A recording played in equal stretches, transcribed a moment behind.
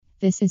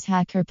This is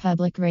Hacker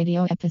Public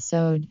Radio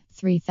episode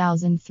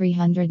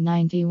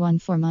 3391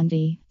 for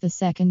Monday, the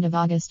 2nd of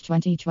August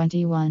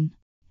 2021.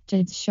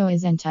 Today's show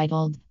is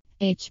entitled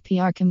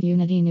HPR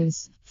Community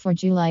News for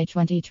July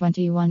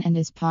 2021 and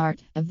is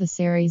part of the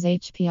series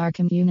HPR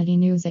Community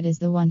News. It is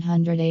the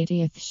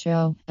 180th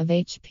show of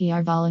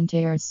HPR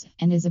Volunteers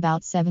and is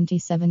about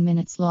 77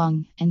 minutes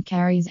long and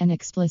carries an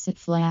explicit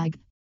flag.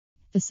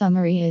 The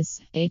summary is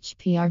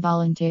HPR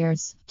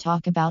Volunteers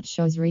talk about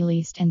shows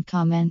released and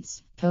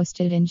comments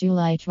posted in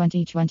July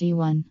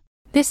 2021.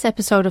 This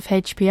episode of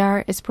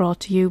HPR is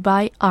brought to you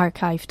by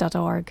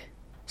archive.org.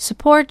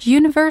 Support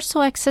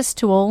universal access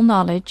to all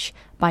knowledge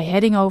by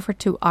heading over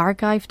to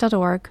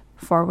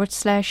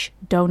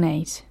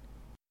archive.org/donate.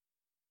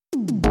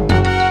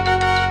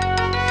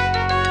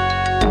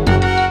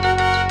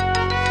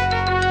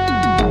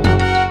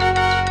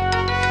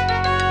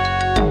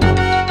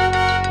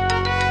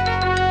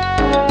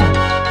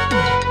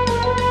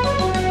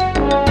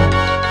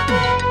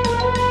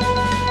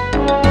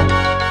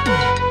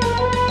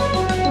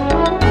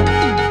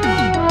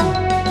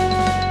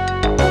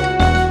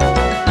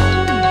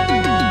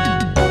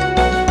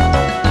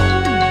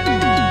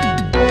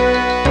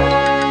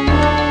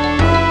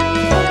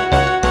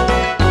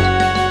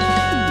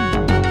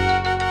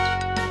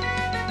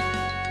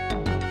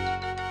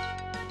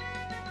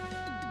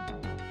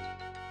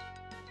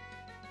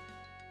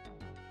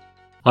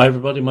 Hi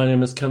everybody, my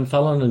name is Ken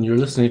Fallon and you're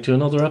listening to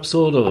another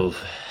episode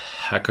of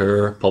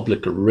Hacker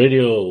Public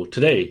Radio.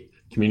 Today,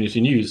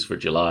 community news for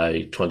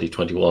July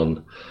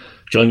 2021.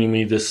 Joining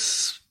me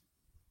this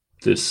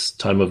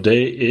time of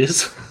day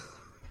is...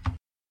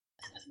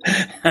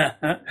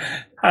 Hi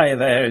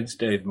there, it's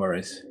Dave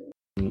Morris.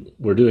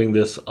 We're doing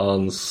this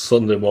on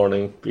Sunday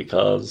morning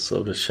because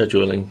of a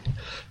scheduling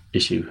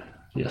issue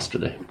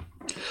yesterday.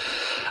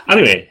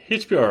 Anyway,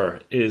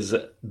 HPR is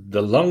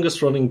the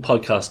longest running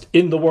podcast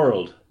in the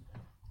world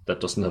that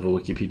doesn't have a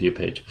Wikipedia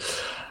page.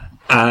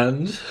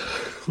 And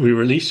we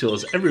release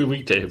shows every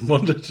weekday,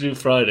 Monday to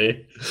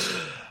Friday,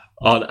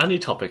 on any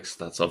topics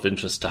that's of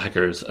interest to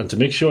hackers. And to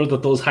make sure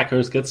that those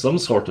hackers get some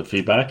sort of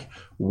feedback,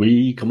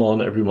 we come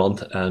on every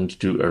month and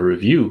do a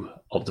review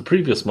of the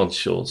previous month's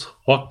shows.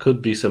 What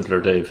could be simpler,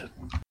 Dave?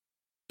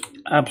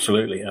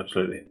 Absolutely. It's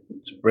a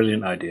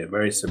brilliant idea,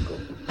 very simple.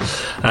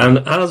 And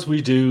as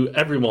we do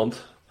every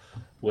month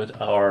with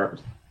our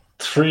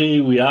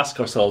we ask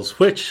ourselves,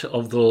 which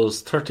of those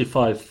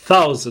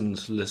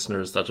 35,000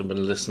 listeners that have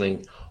been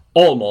listening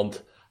all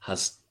month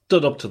has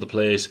stood up to the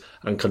plate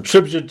and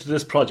contributed to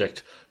this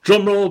project?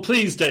 Drum roll,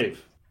 please,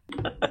 Dave.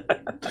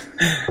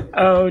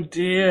 Oh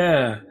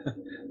dear,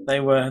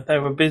 they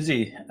were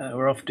busy.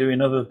 We're off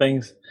doing other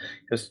things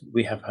because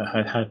we have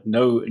had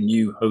no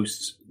new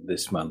hosts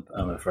this month,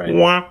 I'm afraid.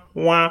 Wah,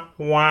 wah,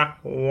 wah,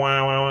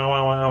 wah, wah,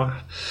 wah, wah.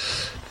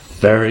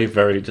 Very,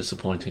 very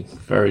disappointing.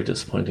 Very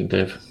disappointing,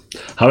 Dave.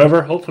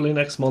 However, hopefully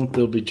next month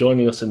they'll be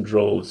joining us in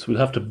droves. We'll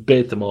have to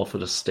bait them off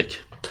with a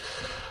stick.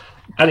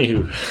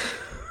 Anywho.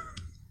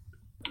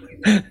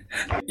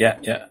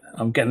 Yeah.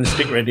 I'm getting the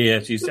stick ready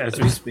as we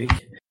speak.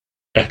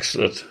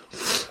 Excellent.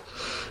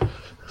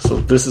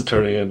 So this is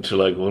turning into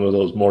like one of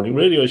those morning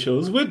radio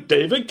shows with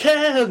Dave and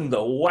Ken, the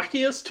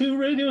wackiest two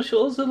radio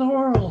shows in the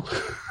world.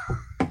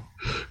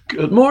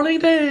 Good morning,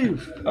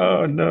 Dave.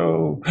 Oh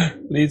no.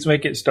 Please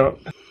make it stop.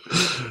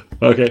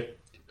 Okay.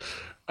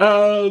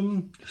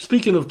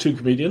 Speaking of two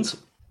comedians,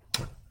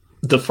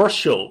 the first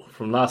show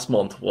from last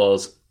month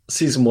was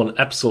Season 1,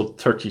 Episode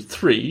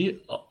 33,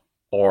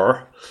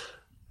 or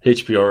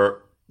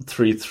HPR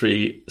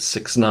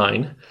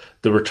 3369,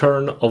 The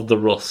Return of the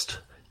Rust.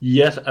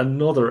 Yet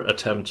another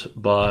attempt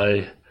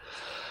by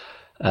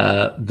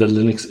the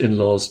Linux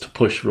in-laws to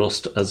push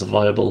Rust as a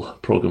viable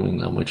programming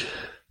language.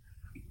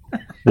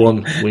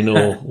 One we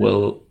know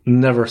will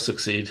never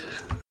succeed.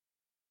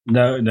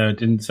 No, it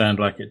didn't sound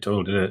like it at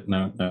all, did it?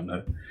 No.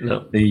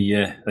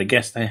 The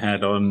guest they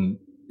had on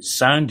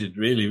sounded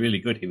really, really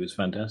good. He was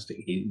fantastic.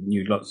 He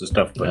knew lots of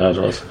stuff, but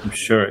I'm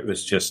sure it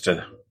was just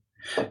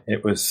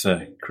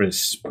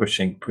Chris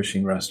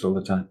pushing Rust all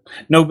the time.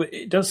 No, but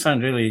it does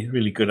sound really,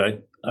 really good.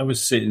 I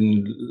was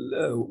sitting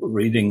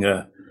reading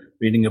a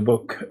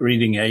book,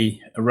 reading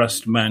a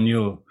Rust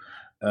manual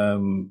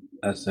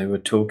as they were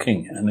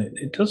talking, and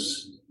it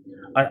does.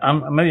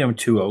 Maybe I'm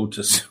too old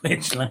to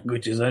switch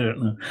languages. I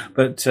don't know,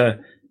 but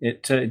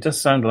it does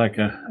sound like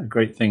a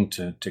great thing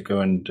to go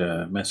and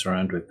mess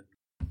around with.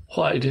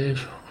 Why,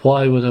 Dave?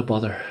 Why would I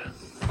bother?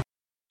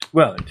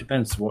 Well, it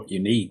depends what you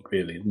need,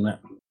 really, isn't it?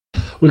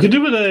 We could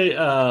do with a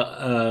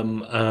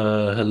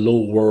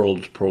Hello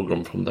World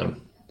program from them.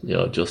 You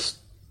know, just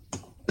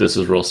this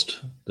is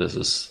Rust. This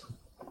is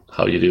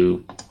how you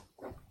do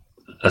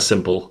a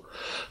simple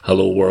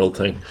Hello World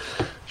thing.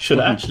 Should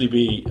actually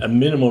be a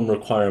minimum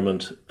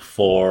requirement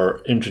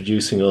for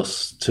introducing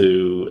us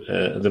to...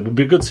 there would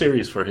be a good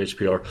series for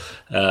HPR.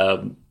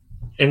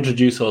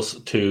 Introduce us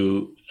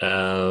to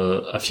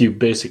a few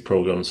basic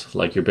programs,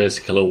 like your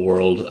basic Hello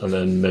World, and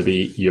then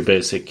maybe your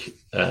basic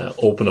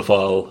open a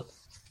file,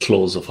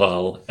 close a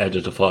file,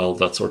 edit a file,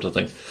 that sort of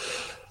thing.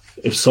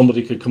 if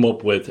somebody could come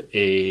up with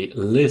a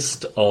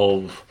list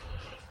of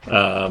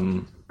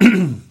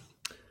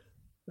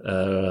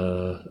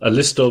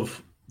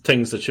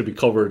things that should be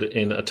covered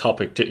in a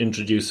topic to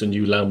introduce a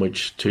new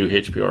language to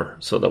HPR,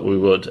 so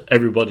that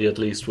everybody at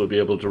least would be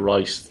able to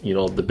write,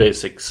 the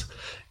basics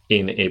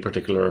in a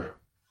particular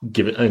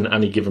in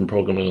any given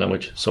programming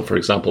language. So, for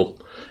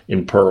example,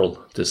 in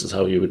Perl, this is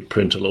how you would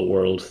print hello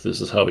world. This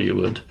is how you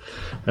would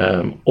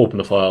open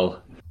a file,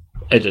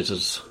 edit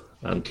it,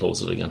 and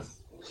close it again.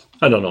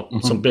 I don't know.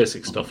 Mm-hmm. Some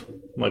basic stuff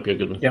might be a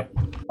good one. Yep.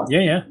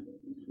 Yeah.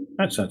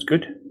 That sounds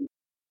good.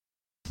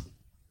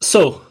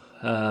 So,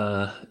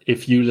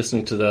 if you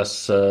listening to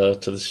this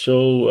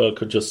show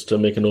could just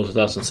make a note of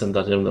that and send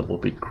that in, that would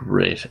be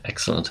great.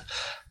 Excellent.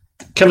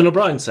 Kevin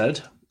O'Brien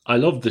said, I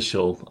loved the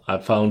show. I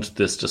found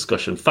this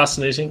discussion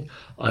fascinating.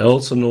 I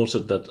also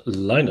noted that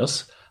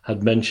Linus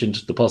had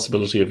mentioned the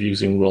possibility of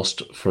using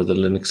Rust for the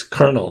Linux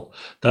kernel.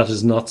 That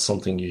is not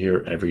something you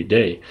hear every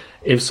day.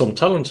 If some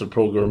talented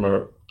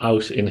programmer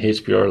out in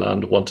HPR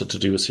land wanted to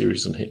do a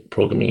series on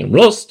programming in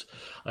Rust,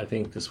 I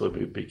think this would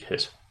be a big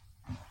hit.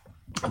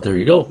 There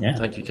you go. Yeah.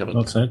 Thank you, Kevin.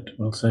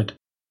 Well said.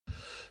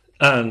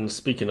 And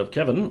speaking of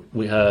Kevin,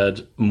 we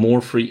had more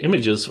free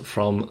images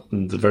from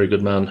the very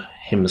good man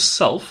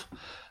himself,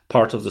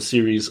 part of the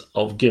series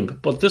of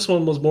GIMP. But this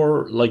one was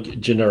more like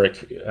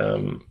generic.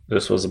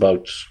 This was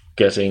about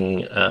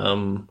getting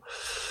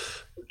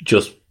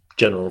just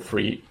general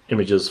free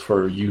images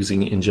for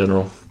using in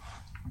general.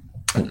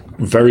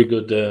 Very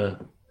good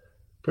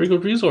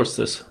resource,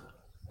 this.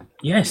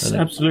 Yes,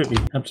 absolutely.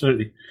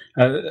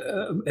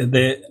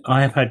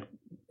 I have had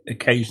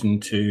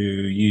occasion to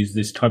use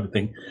this type of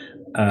thing.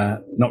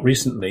 Not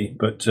recently,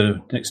 but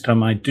next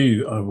time I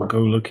do, I will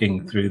go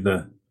looking through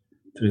the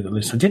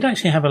list. I did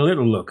actually have a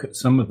little look at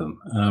some of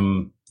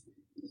them.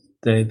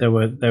 There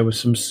were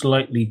some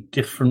slightly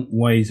different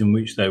ways in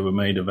which they were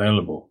made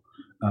available,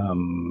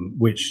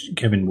 which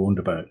Kevin warned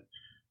about.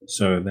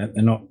 So they're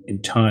not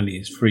entirely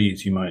as free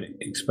as you might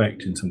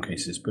expect in some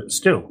cases, but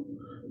still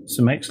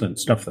some excellent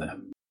stuff there.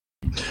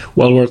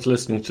 Well worth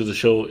listening to the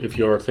show if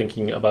you're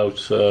thinking about,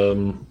 if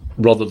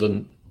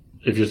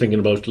you're thinking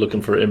about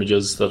looking for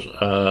images that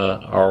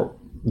are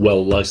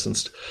well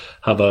licensed,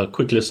 have a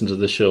quick listen to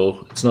the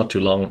show. It's not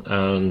too long,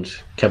 and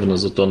Kevin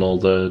has done all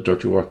the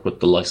dirty work with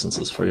the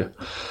licenses for you,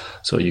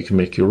 so you can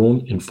make your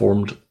own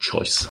informed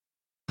choice.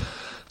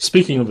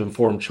 Speaking of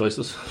informed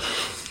choices,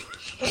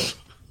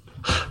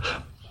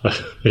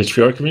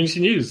 HPR Community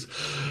News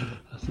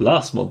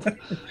last month.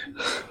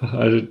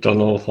 I don't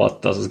know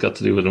what that has got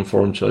to do with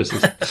informed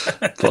choices,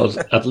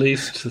 but at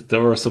least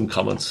there were some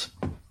comments.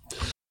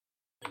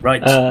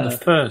 Right, the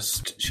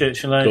first.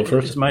 Shall I? Go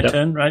first. It's my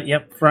turn, right?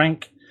 Yep.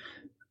 Frank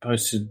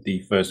posted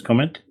the first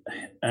comment,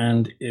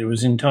 and it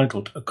was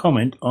entitled, "A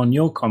comment on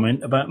your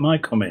comment about my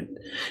comment.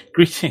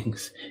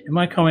 Greetings. In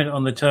my comment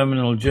on the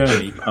terminal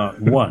journey, part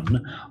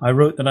 1, I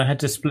wrote that I had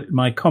to split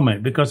my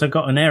comment because I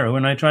got an error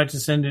when I tried to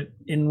send it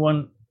in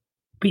one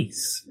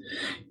piece.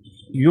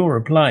 Your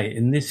reply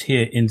in this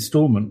here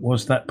installment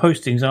was that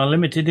postings are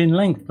limited in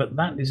length, but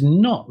that is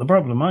not the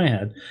problem I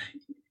had.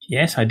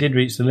 Yes, I did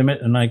reach the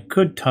limit and I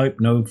could type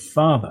no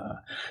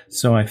farther.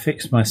 So I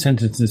fixed my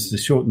sentences to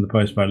shorten the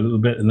post by a little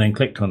bit and then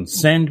clicked on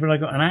send, but I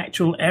got an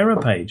actual error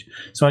page.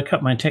 So I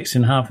cut my text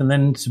in half and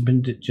then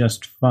submitted it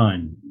just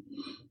fine.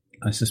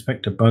 I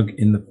suspect a bug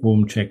in the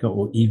form checker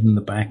or even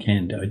the back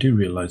end. I do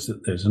realize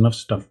that there's enough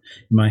stuff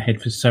in my head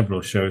for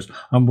several shows.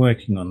 I'm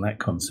working on that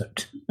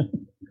concept."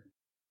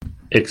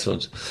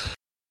 Excellent.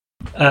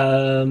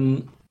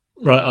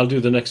 Right, I'll do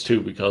the next two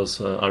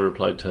because I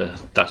replied to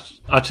that.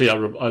 Actually,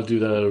 I'll do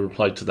the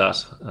reply to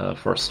that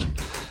first.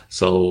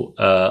 So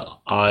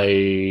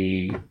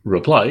I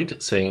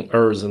replied saying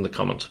errors in the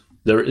comment.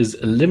 There is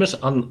a limit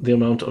on the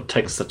amount of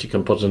text that you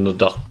can put in a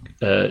doc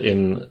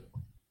in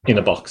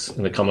a box,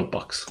 in the comment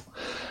box,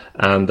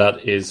 and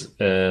that is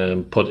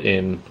put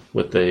in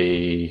with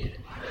the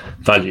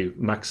value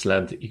max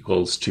length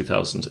equals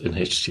 2000 in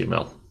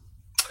HTML.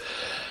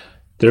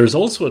 There is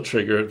also a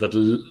trigger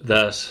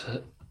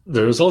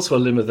there is also a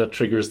limit that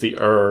triggers the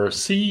error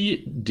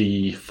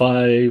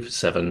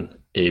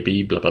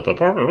CD57AB blah blah blah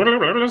blah blah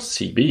blah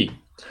CB.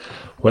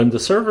 When the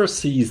server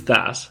sees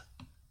that,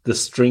 the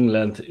string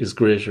length is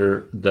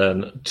greater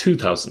than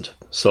 2000.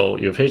 So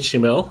you have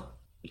HTML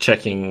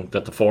checking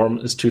that the form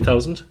is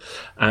 2000,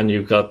 and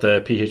you've got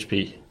the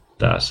PHP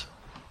that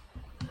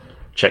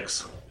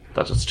checks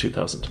that it's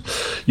 2000.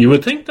 You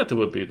would think that they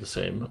would be the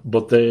same,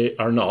 but they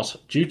are not,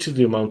 due to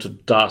the amount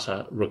of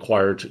data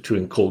required to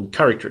encode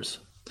characters.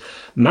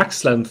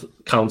 Max length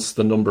counts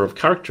the number of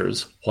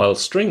characters, while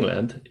string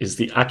length is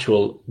the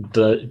actual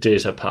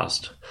data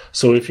passed.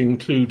 So if you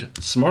include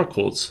smart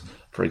quotes,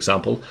 for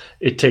example,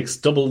 it takes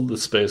double the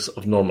space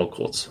of normal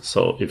quotes.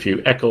 So if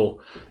you echo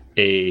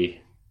a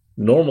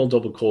normal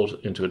double quote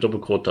into a double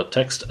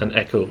quote.text and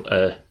echo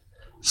a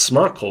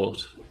smart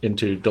quote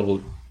into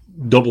double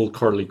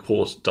curly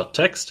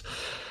quote.text,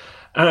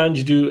 and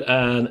you do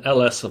an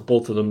ls of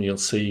both of them, you'll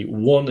see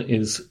one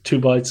is 2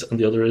 bytes and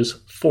the other is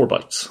 4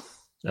 bytes.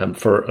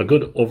 For a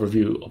good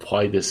overview of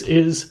why this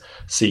is,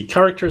 see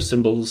Character,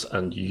 Symbols,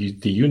 and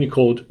the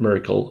Unicode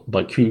Miracle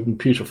by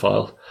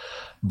Computerphile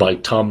by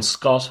Tom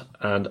Scott,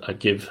 and I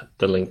give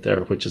the link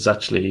there, which is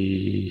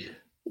actually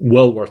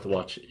well worth a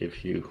watch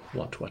if you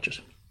want to watch it.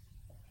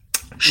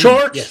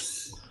 Short!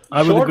 Yes,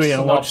 I would agree. I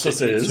watched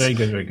it. It's very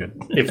good, very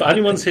good. If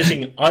anyone's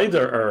hitting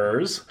either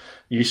errors,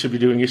 you should be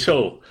doing a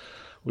show.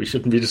 We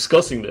shouldn't be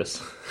discussing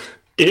this.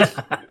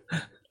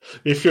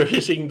 If you're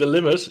hitting the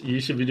limit,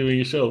 you should be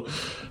doing a show.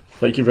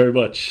 Thank you very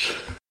much.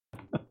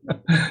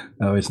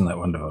 Oh, isn't that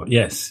wonderful?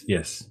 Yes,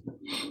 yes.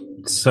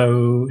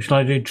 So, shall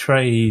I do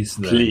Trey's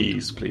then?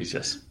 Please,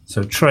 yes.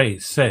 So Trey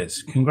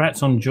says,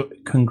 congrats on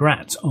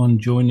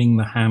joining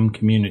the ham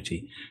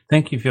community.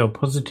 Thank you for your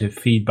positive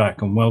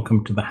feedback and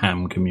welcome to the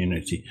ham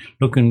community.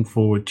 Looking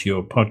forward to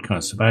your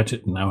podcast about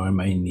it. Now I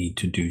may need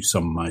to do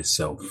some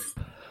myself.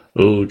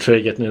 Oh,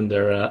 Trey getting in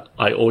there.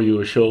 I owe you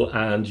a show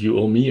and you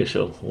owe me a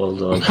show. Well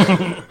done.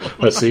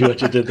 Let's see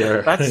what you did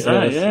there. That's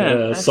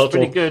that's subtle,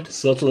 pretty good.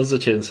 Subtle as a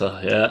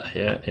chainsaw.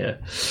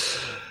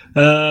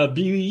 Yeah.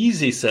 Be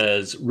Easy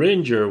says,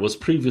 Ranger was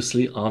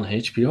previously on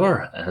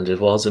HPR, and it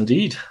was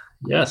indeed.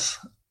 Yes.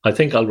 I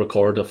think I'll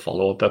record a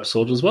follow-up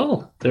episode as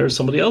well. There's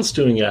somebody else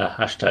doing a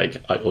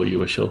hashtag I owe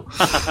you a show.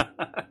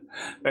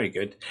 Very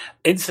good.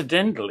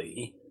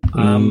 Incidentally,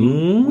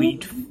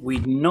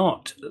 we'd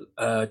not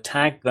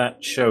tagged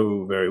that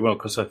show very well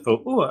because I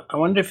thought, I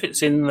wonder if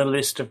it's in the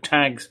list of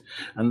tags,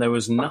 and there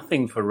was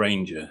nothing for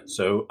Ranger,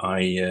 so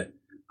I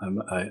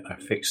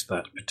fixed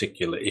that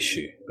particular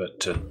issue.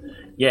 But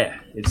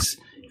it's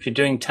if you're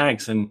doing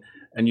tags and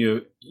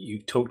you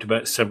talked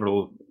about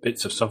several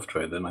bits of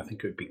software, then I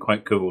think it would be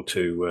quite cool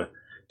to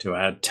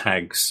add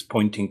tags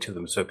pointing to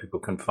them so people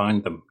can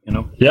find them,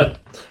 Yeah,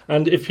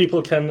 and if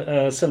people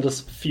can send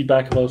us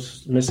feedback about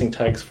missing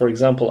tags. For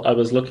example, I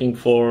was looking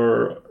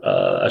for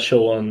a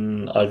show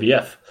on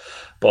IVF,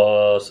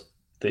 but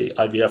the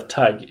IVF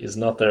tag is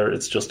not there.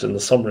 It's just in the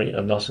summary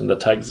and not in the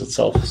tags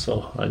itself.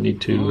 So I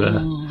need to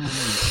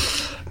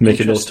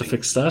make a note to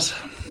fix that.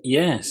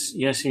 Yes.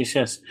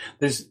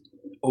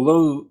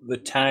 Although the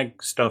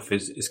tag stuff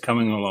is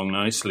coming along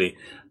nicely,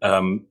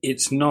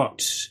 that's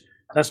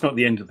not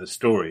the end of the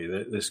story.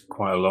 There's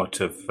quite a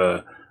lot of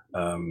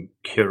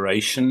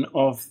curation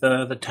of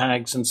the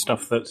tags and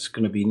stuff that's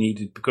going to be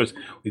needed, because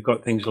we've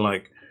got things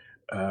like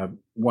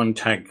one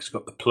tag's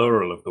got the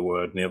plural of the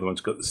word and the other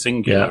one's got the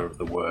singular of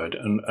the word,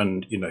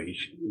 and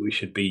we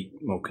should be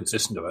more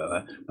consistent about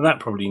that. And that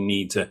probably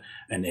needs an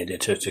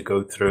editor to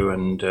go through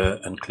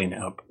and clean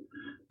it up,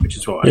 which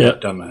is what I've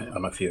done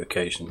on a few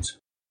occasions.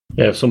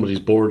 Yeah, if somebody's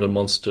bored and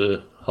wants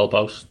to help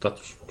out,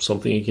 that's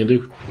something you can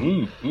do.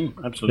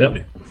 Absolutely.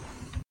 Yep.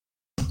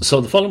 So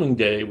the following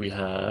day we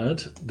had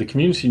the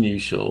community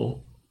news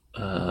show.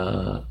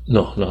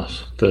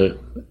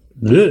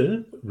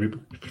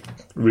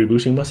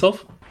 Rebooting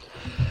myself.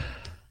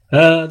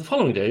 The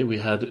following day we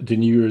had the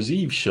New Year's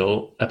Eve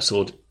show,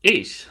 episode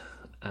 8.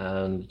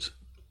 And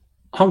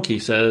Honky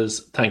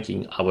says,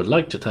 I would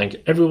like to thank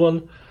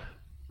everyone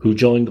who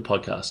joined the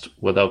podcast.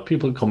 Without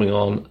people coming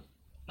on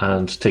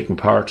and taking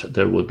part,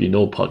 there would be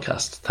no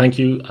podcast. Thank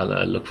you, and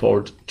I look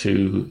forward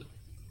to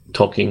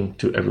talking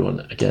to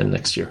everyone again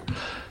next year.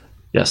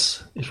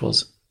 Yes, it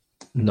was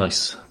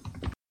nice.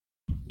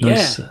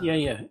 Yeah.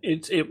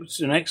 It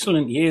was an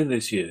excellent year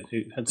this year.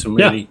 It had some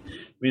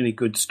really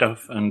good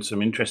stuff and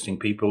some interesting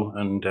people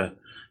and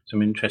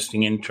some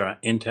interesting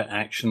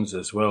interactions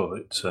as well.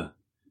 It's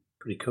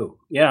pretty cool.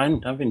 Yeah,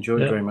 I've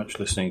enjoyed very much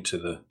listening to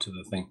the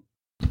thing.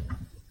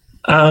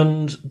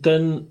 And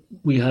then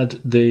we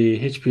had the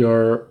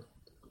HPR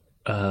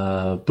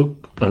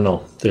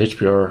the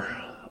HPR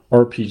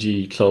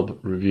RPG Club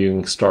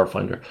reviewing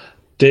Starfinder.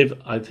 Dave,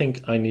 I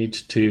think I need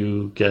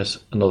to get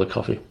another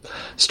coffee.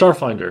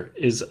 Starfinder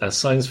is a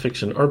science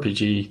fiction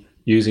RPG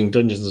using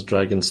Dungeons &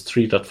 Dragons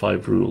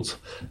 3.5 rules.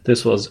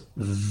 This was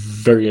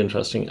very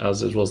interesting,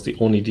 as it was the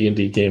only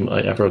D&D game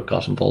I ever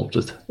got involved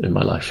with in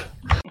my life.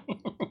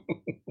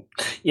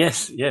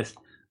 Yes.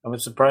 I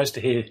was surprised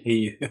to hear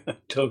you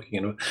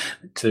talking on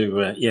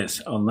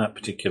that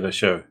particular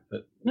show.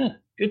 But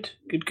good,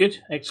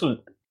 excellent.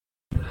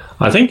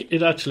 I think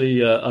it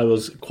actually, I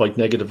was quite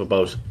negative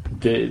about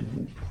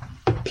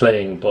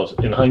playing, but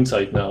in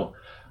hindsight now,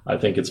 I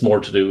think it's more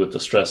to do with the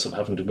stress of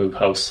having to move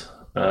house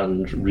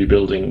and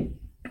rebuilding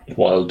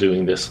while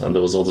doing this, and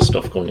there was other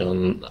stuff going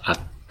on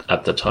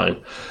at the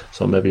time.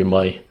 So maybe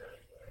my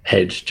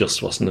head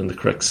just wasn't in the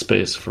correct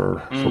space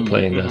for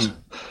playing that.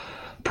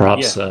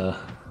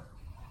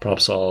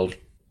 Perhaps all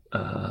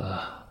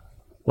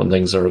when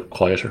things are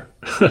quieter.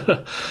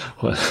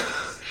 Well,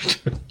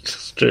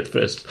 straight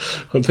faced.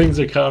 When things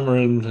are calmer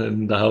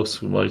in the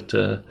house, we might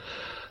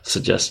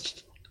suggest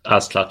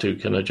ask Klaatu,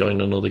 can I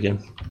join another game?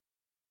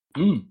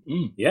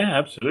 Yeah,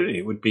 absolutely.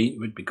 It would be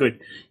good.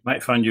 You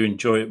might find you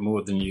enjoy it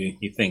more than you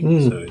think.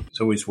 So it's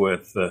always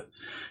worth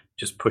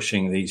just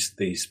pushing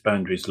these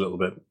boundaries a little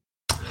bit.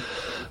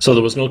 So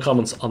there was no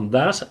comments on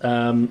that.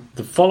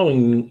 The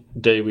following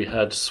day we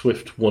had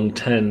Swift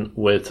 110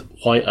 with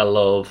Why I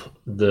Love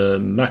the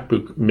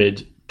MacBook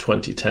Mid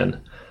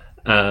 2010.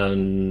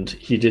 and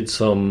he did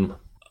some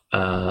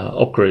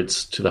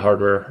upgrades to the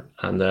hardware,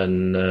 and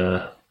then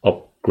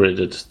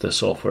upgraded the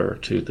software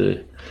to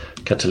the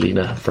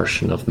Catalina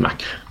version of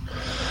Mac.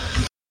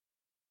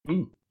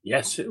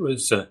 Yes, it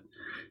was.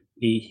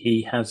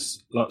 He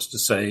has lots to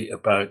say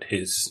about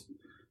his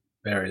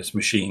various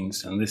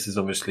machines, and this is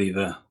obviously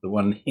the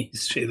one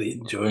he's really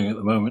enjoying at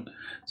the moment.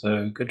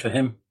 So good for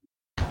him.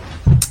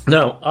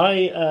 Now,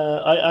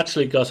 I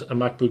actually got a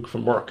MacBook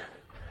from work,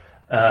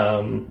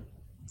 and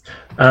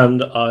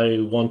I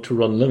want to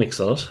run Linux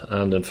on it,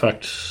 and in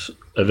fact,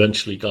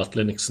 eventually got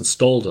Linux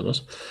installed on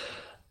it.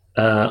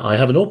 I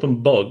have an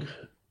open bug,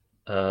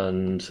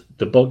 and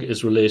the bug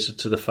is related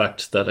to the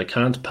fact that I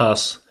can't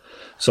pass.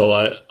 So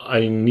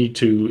I need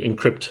to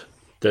encrypt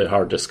the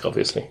hard disk,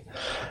 obviously.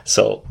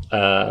 So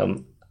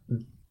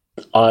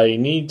I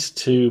need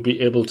to be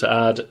able to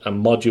add a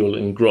module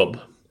in Grub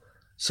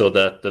so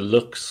that the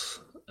Lux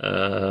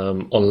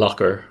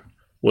unlocker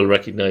will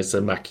recognize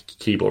the Mac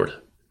keyboard.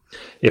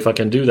 If I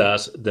can do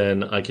that,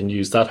 then I can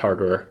use that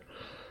hardware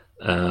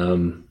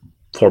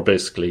for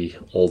basically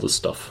all the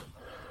stuff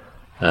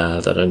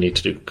that I need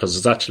to do, because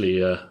it's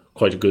actually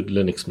quite a good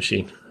Linux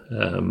machine.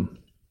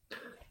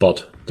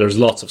 But there's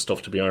lots of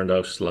stuff to be ironed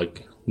out,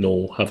 like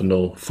having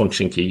no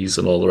function keys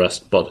and all the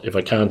rest. But if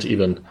I can't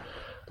even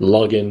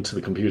log into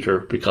the computer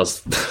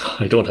because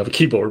I don't have a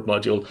keyboard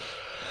module.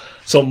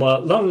 So my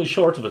long and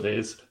short of it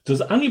is,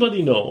 does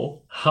anybody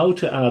know how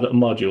to add a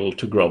module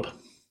to Grub?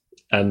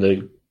 And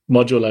the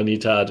module I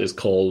need to add is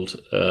called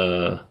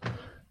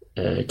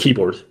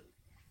keyboard.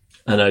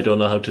 And I don't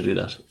know how to do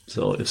that.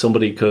 So if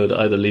somebody could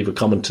either leave a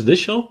comment to this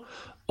show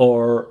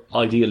or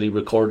ideally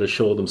record a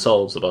show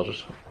themselves about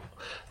it,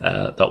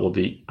 that would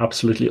be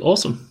absolutely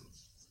awesome.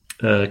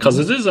 Because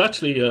it is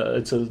actually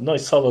it's a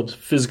nice solid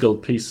physical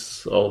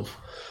piece of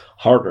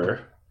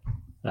hardware.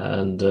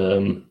 And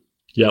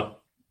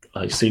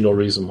I see no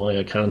reason why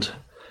I can't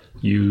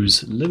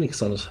use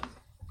Linux on it.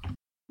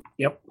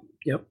 Yep.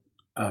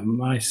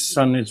 My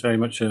son is very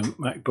much a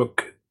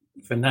MacBook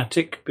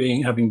fanatic,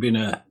 having been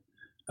a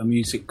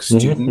music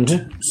student.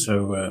 Mm-hmm.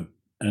 So,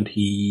 and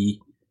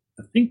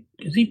I think,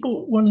 has he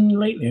bought one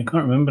lately? I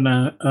can't remember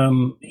now.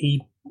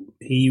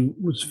 He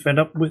was fed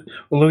up with,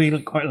 although he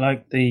quite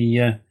liked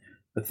the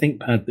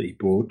ThinkPad that he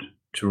bought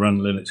to run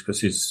Linux,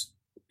 because his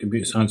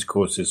computer science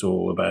course is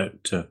all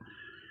about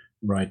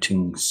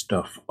writing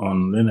stuff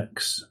on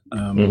Linux.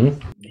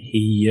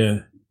 He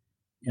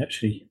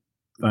actually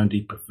found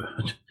he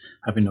preferred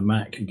having a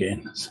Mac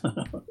again. So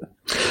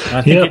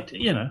I think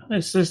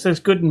there's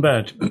good and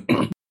bad.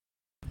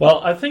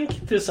 Well, I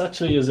think this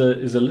actually is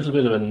a little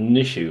bit of an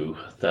issue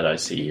that I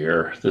see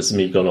here. This is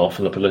me going off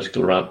on a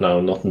political rant now,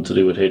 nothing to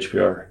do with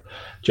HPR.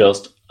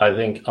 I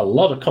think a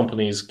lot of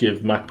companies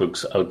give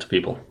MacBooks out to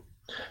people.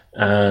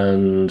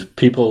 And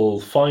people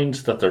find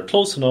that they're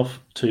close enough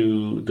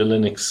to the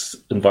Linux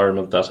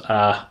environment that,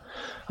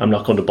 I'm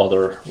not going to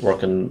bother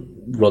running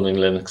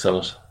Linux on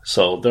it.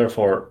 So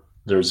therefore,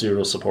 there's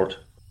zero support.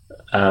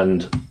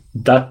 And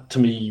that to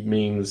me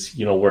means,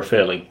 we're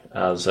failing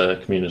as a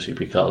community,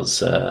 because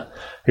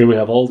here we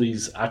have all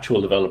these actual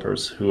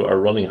developers who are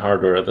running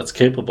hardware that's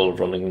capable of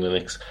running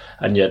Linux,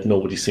 and yet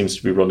nobody seems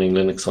to be running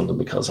Linux on them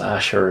because,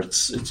 sure,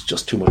 it's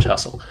just too much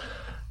hassle.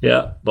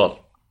 Yeah, but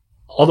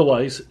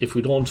otherwise, if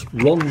we don't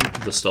run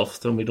the stuff,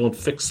 then we don't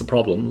fix the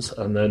problems,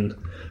 and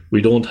then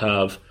we don't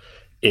have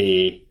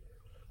a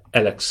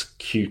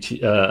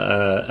LXDE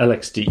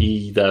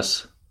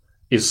that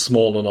is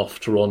small enough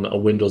to run a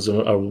Windows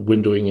or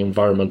windowing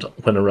environment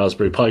when a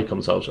Raspberry Pi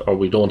comes out, or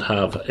we don't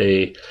have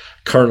a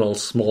kernel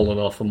small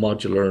enough and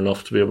modular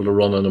enough to be able to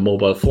run on a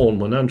mobile phone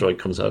when Android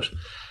comes out.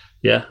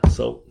 Yeah,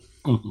 so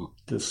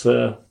this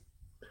I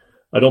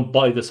don't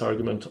buy this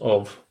argument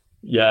of,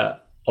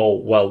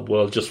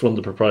 we'll just run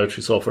the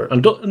proprietary software.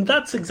 And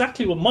that's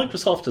exactly what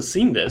Microsoft has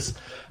seen this,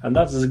 and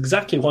that is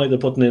exactly why they're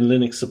putting in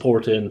Linux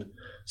support in,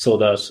 so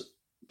that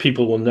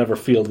people will never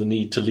feel the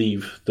need to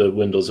leave the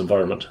Windows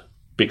environment,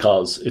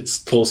 because it's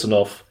close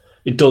enough,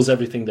 it does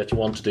everything that you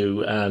want to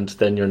do, and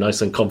then you're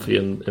nice and comfy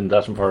in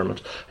that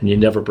environment, and you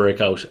never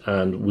break out,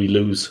 and we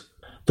lose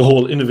the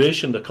whole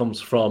innovation that comes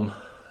from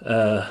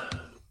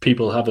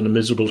people having a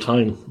miserable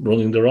time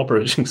running their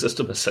operating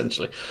system,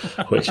 essentially,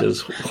 which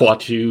is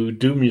what you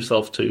doom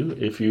yourself to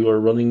if you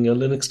are running a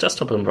Linux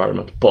desktop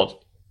environment. But,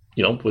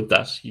 with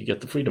that, you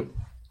get the freedom.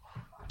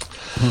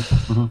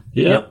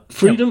 Yeah,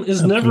 freedom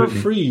is never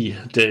free,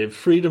 Dave.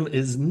 Freedom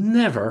is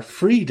never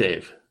free,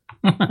 Dave.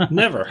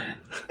 Never.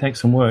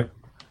 Takes some work.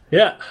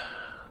 Yeah.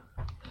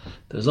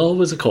 There's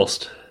always a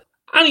cost.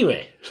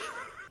 Anyway,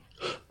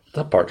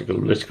 that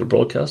particular political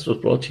broadcast was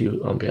brought to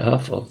you on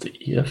behalf of the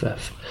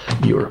EFF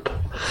Europe.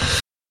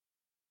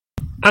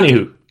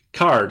 Anywho,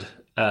 card.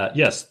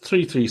 Yes,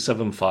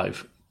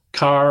 3375.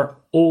 Car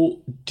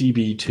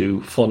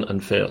ODB2 Fun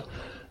and Fail.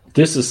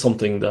 This is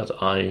something that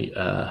I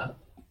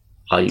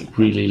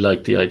really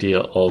like, the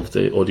idea of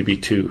the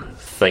ODB2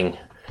 thing,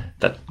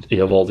 that you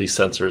have all these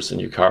sensors in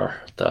your car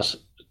that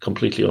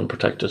completely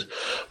unprotected.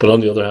 But on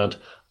the other hand,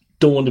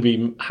 don't want to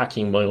be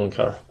hacking my own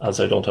car, as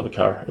I don't have a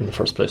car in the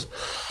first place.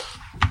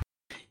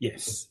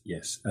 Yes.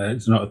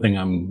 It's not a thing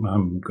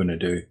I'm going to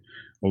do.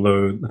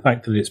 Although the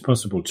fact that it's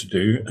possible to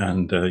do,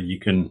 and you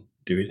can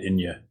do it in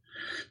your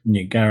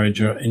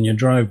garage or in your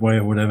driveway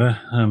or whatever,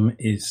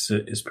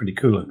 is pretty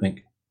cool, I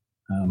think.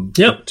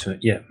 Yep. But,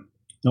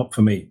 not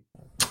for me.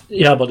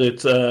 Yeah, but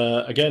it's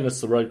again,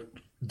 it's the right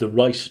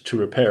to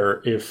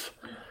repair if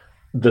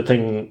the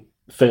thing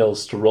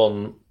fails to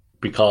run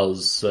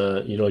because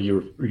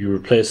you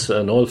replace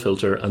an oil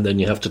filter and then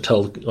you have to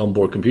tell the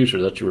onboard computer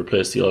that you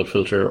replace the oil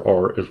filter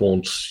or it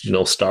won't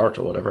start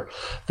or whatever.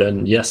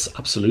 Then yes,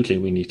 absolutely,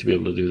 we need to be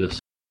able to do this.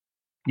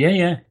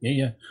 Yeah.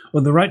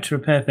 Well, the right to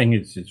repair thing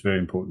is very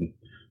important.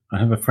 I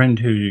have a friend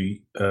who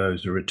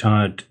is a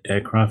retired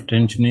aircraft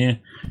engineer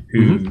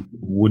who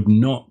would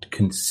not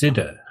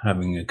consider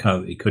having a car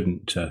that he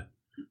couldn't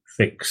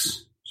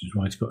fix, which is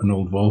why he's got an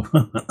old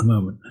Volvo at the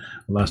moment.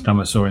 The last time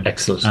I saw him.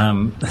 Excellent.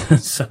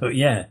 So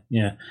yeah.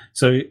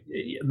 So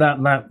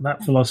that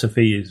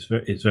philosophy is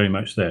very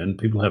much there, and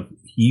people have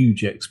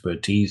huge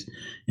expertise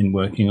in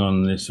working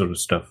on this sort of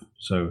stuff.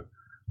 So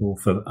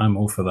I'm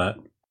all for that.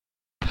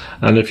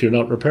 And if you're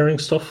not repairing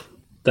stuff,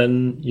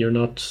 then you're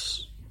not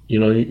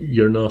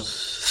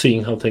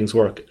seeing how things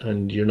work,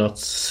 and you're not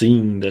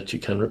seeing that you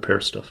can repair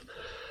stuff.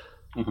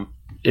 Mm-hmm.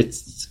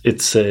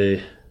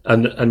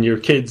 And your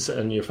kids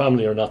and your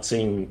family are not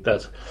seeing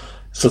that.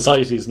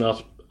 Society is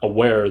not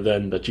aware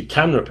then that you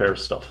can repair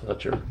stuff,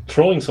 that you're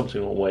throwing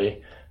something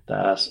away,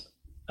 that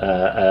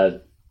a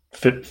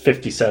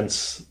 50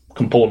 cents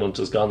component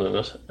has gone in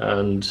it,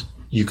 and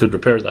you could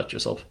repair that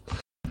yourself.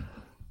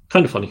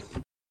 Kind of funny.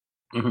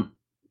 Mm-hmm.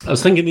 I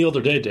was thinking the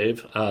other day,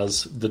 Dave,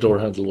 as the door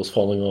handle was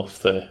falling off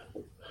the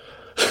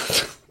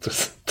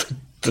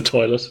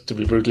toilet, to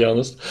be brutally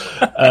honest,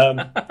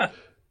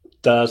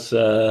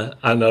 that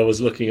and I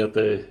was looking at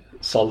the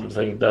solid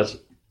thing, that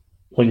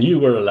when you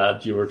were a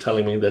lad, you were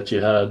telling me that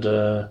you had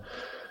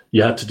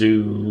to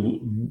do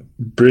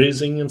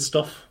brazing and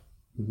stuff,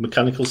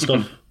 mechanical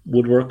stuff,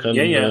 woodwork and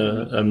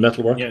and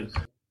metalwork. Yeah,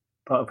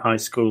 part of high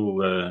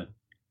school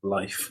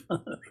life.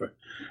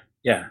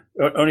 Yeah,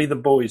 only the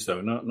boys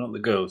though, not the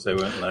girls. They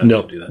weren't allowed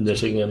to do that.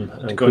 Knitting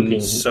and cooking,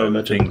 sew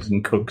things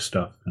and cook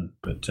stuff.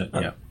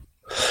 Yeah.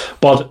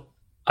 But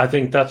I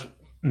think that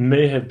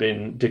may have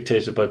been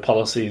dictated by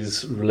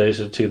policies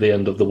related to the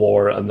end of the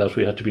war, and that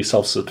we had to be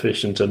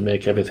self-sufficient and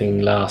make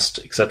everything last,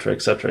 etc.,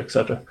 etc.,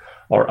 etc.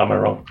 Or am I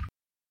wrong?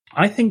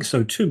 I think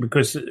so too,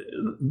 because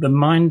the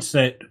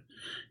mindset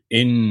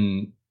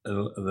in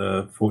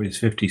the 40s,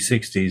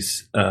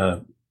 50s,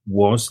 60s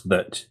was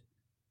that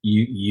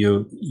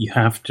you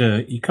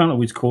can't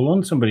always call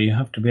on somebody. You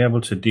have to be able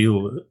to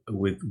deal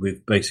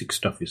with basic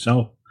stuff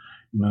yourself.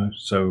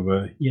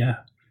 So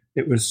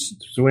it was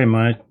the way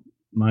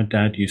my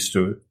dad used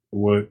to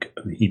work.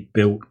 He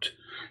built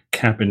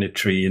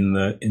cabinetry in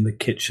the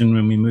kitchen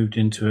when we moved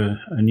into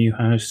a new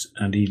house,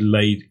 and he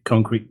laid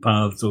concrete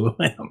paths all the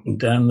way up and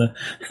down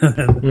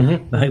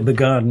the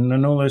garden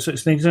and all those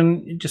sorts of things.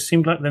 And it just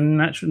seemed like the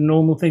natural,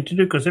 normal thing to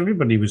do because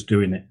everybody was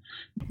doing it.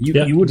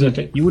 You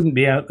wouldn't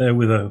be out there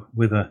with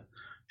a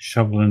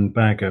shovel and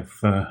bag of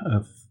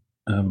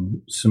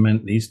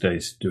cement these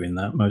days doing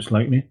that, most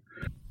likely.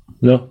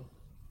 No.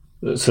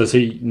 So is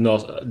he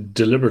not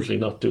deliberately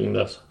not doing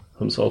that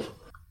himself?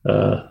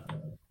 But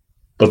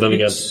then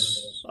again,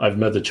 I've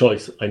made the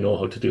choice. I know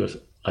how to do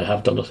it. I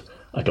have done it.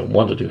 I don't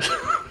want to do it.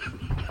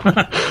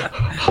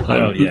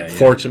 I'm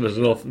fortunate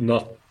enough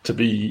not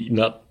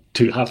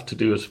to have to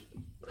do it.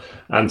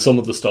 And some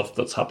of the stuff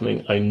that's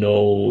happening, I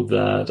know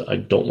that I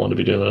don't want to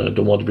be doing it. I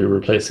don't want to be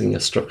replacing a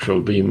structural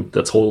beam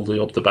that's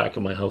holding up the back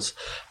of my house.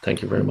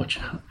 Thank you very much.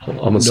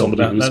 I'm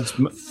somebody who's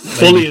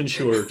fully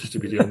insured to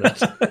be doing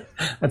that.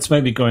 That's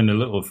maybe going a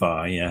little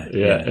far, yeah.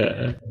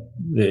 The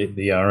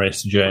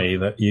RSJ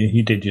that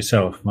you did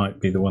yourself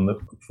might be the one that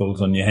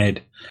falls on your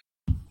head.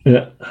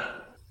 Yeah.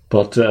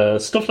 But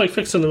stuff like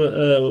fixing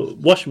a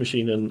washing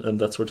machine and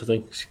that sort of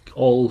thing,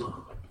 all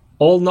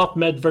not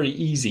made very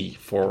easy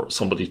for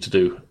somebody to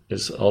do,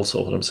 is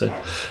also what I'm saying.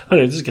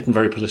 Anyway, this is getting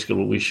very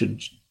political. We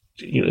should,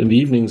 in the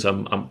evenings,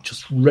 I'm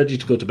just ready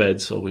to go to bed,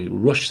 so we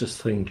rush this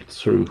thing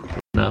through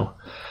now.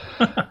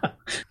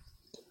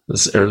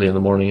 This early in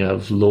the morning, I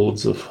have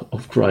loads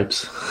of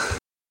gripes.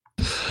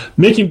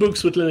 Making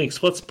books with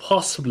Linux. What's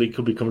possibly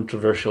could be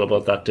controversial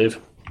about that, Dave?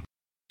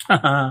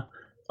 Oh,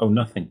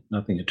 nothing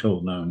at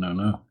all.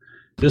 No.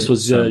 This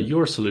was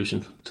your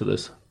solution to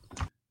this.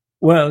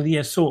 Well,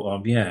 yeah, sort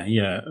of, yeah.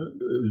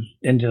 It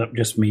ended up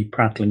just me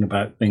prattling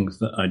about things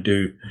that I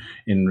do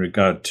in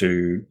regard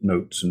to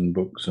notes and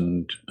books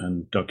and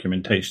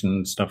documentation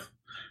and stuff.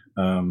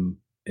 I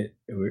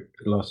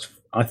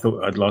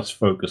thought I'd lost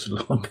focus a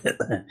little bit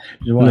there.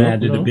 Which is why I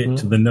added a bit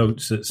to the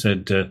notes that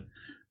said,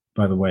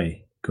 by the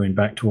way, going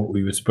back to what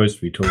we were supposed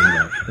to be talking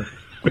about.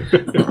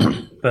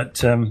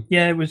 But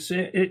it was.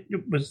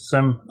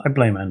 I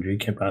blame Andrew. He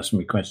kept asking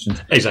me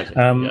questions. Exactly.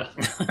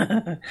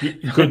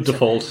 Good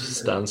default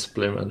stance.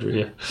 Blame Andrew.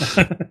 Yeah.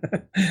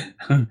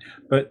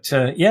 But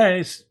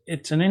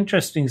it's an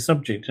interesting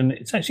subject, and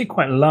it's actually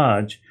quite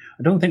large.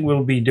 I don't think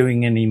we'll be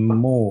doing any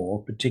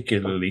more,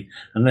 particularly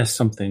unless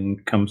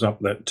something comes up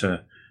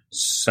that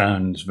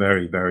sounds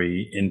very,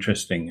 very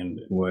interesting and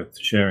worth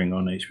sharing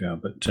on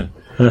HPR. But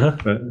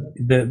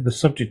the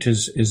subject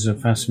is a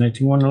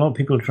fascinating one. A lot of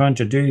people are trying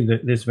to do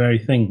this very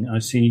thing. I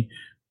see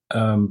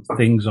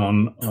things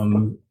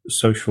on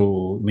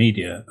social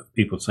media,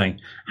 people saying,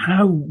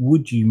 "How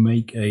would you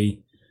make a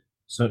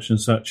such and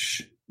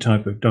such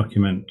type of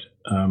document?"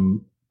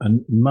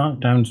 And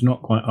Markdown's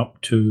not quite up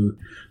to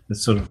the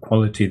sort of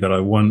quality that I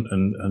want,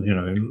 and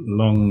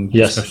long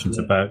discussions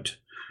about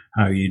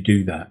how you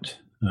do that.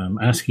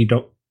 ASCII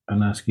Doc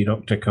and ASCII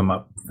Doctor come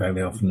up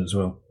fairly often as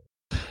well.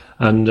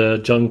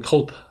 And John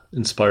Culp,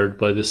 inspired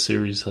by this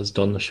series, has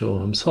done a show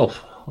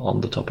himself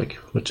on the topic,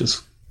 which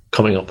is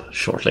coming up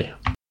shortly.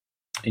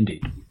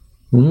 Indeed.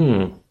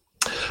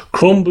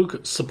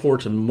 Chromebook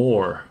support and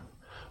more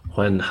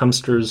when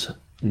hamsters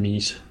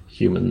meet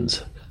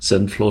humans.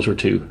 ZenFloater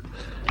 2.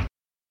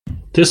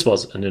 This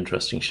was an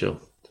interesting show.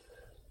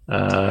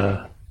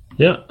 Yeah.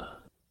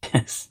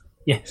 Yes.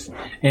 It's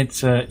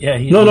yeah.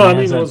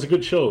 It was a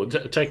good show.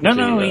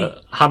 Technically,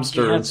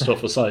 hamster and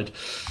stuff aside.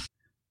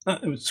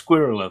 It was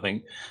squirrel, I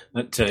think.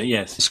 But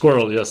yes,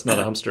 squirrel. Yes, not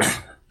a hamster.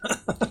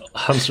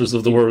 Hamsters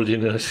of the world,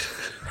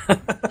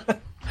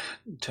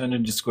 turn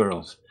into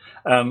squirrels.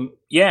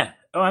 Yeah.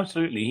 Oh,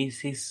 absolutely.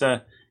 He's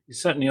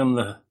certainly on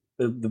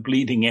the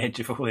bleeding edge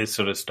of all this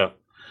sort of stuff.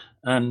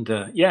 And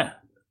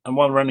and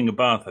while running a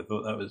bath, I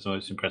thought that was the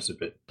most impressive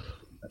bit.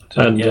 But,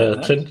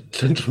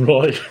 Clinton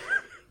Roy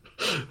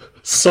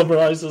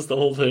summarizes the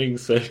whole thing,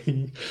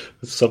 saying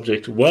the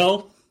subject,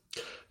 well,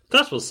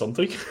 that was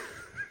something.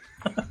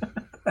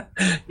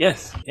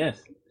 Yes.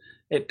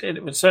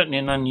 It was certainly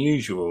an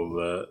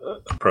unusual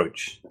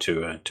approach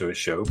to a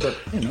show, but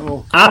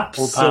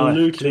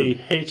absolutely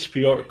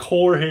HPR,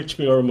 core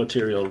HPR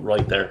material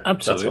right there.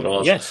 Absolutely, that's what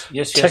it was.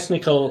 Yes.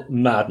 Technical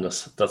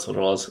madness. That's what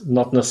it was.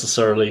 Not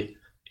necessarily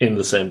in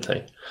the same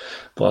thing,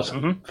 but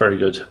very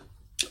good.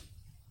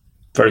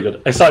 Very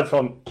good. Aside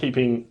from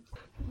keeping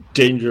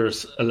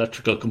dangerous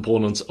electrical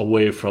components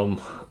away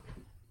from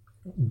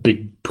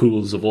big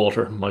pools of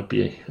water, might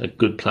be a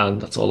good plan.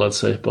 That's all I'd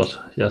say. But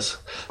yes,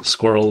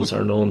 squirrels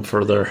are known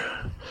for their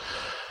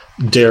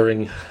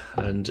daring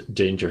and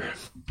danger.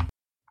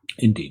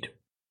 Indeed.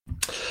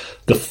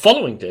 The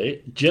following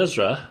day,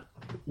 Jezra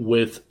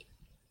with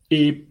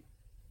a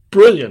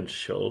brilliant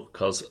show,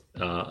 because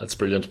it's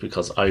brilliant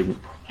because I'm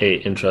A,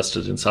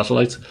 interested in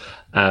satellites,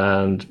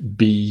 and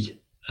B,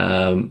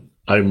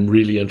 I'm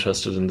really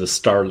interested in the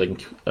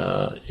Starlink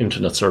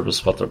internet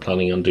service, what they're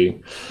planning on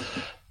doing.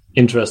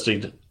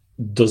 Interested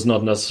does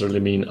not necessarily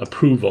mean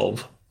approve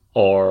of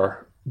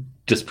or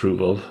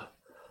disapprove of.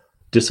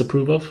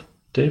 Disapprove of,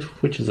 Dave?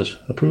 Which is it?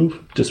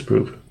 Approve?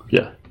 Disapprove?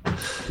 Yeah.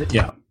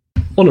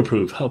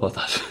 Unapprove. How about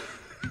that?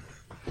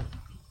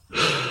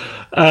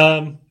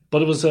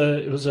 But it was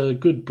a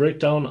good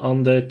breakdown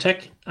on the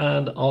tech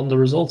and on the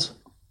results.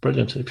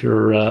 Brilliant. If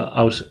you're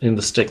out in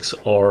the sticks,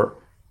 or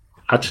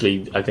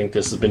actually, I think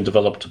this has been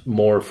developed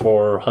more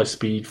for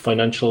high-speed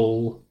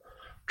financial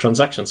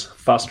transactions,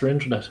 faster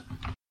internet.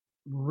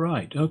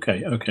 Right.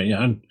 Okay.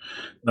 Yeah. And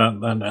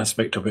that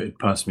aspect of it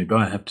passed me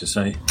by, I have to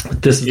say.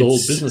 This is the whole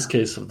business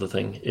case of the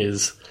thing,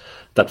 is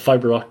that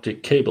fiber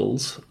optic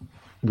cables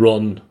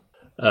run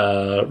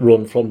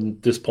from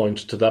this point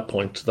to that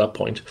point to that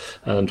point,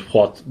 and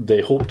what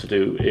they hope to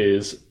do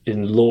is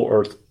in low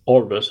Earth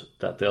orbit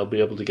that they'll be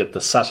able to get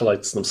the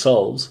satellites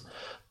themselves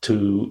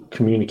to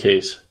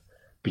communicate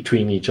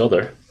between each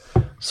other,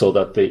 so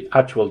that the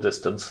actual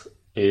distance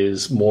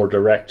is more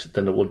direct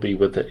than it would be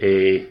with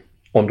a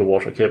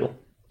underwater cable.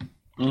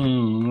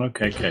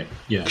 Okay.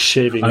 Yeah.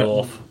 Shaving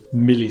off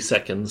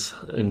milliseconds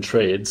in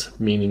trades,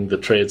 meaning the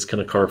trades can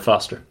occur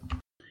faster.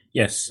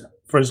 Yes,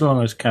 for as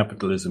long as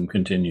capitalism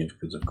continues,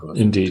 because of course.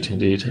 Indeed.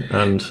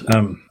 And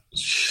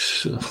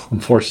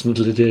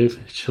unfortunately, Dave,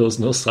 it shows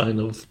no sign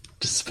of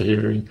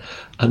disappearing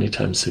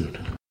anytime soon.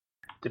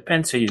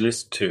 Depends who you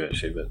listen to,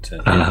 actually. But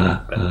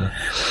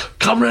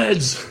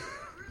comrades.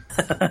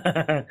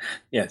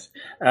 Yes.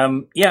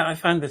 I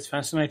found this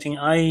fascinating.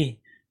 I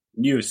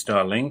knew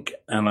Starlink,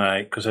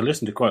 and because I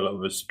listened to quite a lot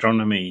of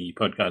astronomy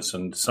podcasts,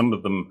 and some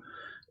of them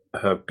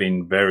have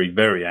been very,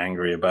 very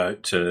angry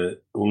about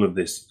all of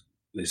this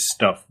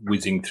stuff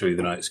whizzing through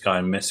the night sky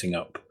and messing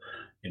up,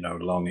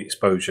 long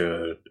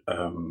exposure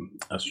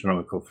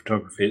astronomical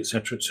photography,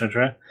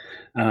 etc.,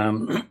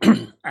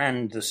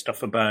 and the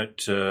stuff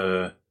about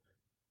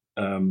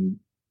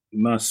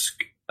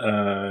Musk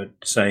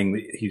saying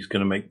that he's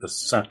going to make the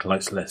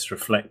satellites less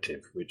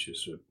reflective, which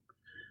is, I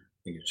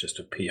think it's just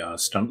a PR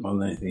stunt more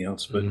than anything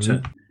else.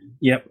 But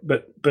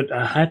but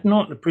I had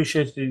not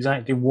appreciated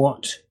exactly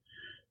what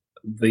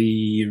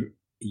the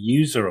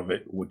user of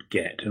it would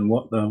get and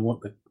what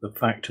the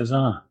factors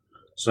are.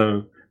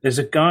 So there's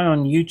a guy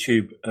on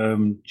YouTube,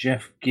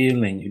 Jeff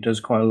Geerling, who does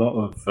quite a lot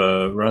of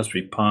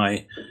Raspberry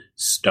Pi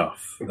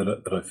stuff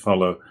that I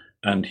follow,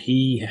 and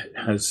he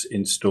has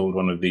installed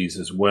one of these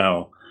as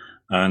well.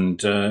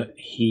 And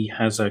he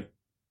has I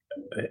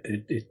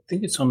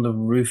think it's on the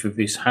roof of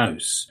his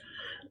house,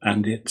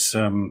 and it's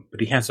but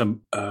he has a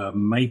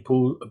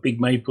big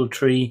maple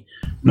tree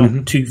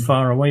not too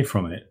far away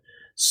from it.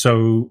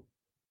 So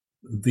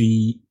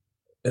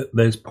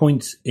there's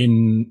points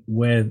in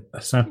where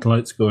a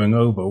satellite's going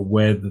over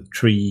where the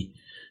tree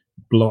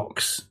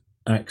blocks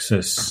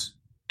access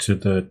to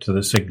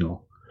the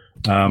signal,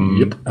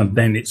 and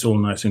then it's all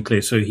nice and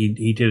clear. So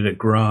he did a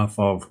graph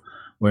of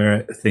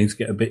where things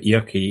get a bit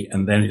yucky,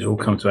 and then it all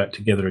comes back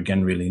together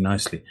again really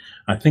nicely.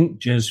 I think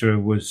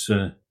Jezra was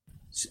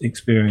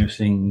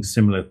experiencing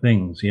similar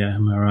things. Yeah,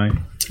 am I right?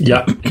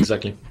 Yeah,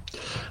 exactly.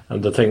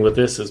 And the thing with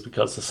this is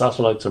because the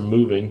satellites are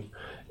moving,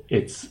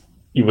 with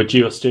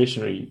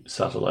geostationary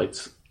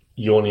satellites,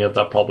 you only have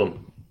that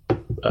problem.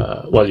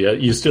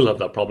 You still have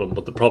that problem,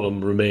 but the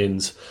problem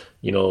remains,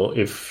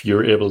 if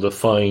you're able to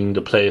find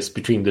a place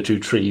between the two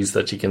trees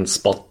that you can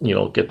spot,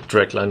 get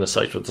direct line of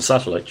sight with the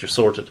satellite, you're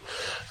sorted.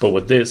 But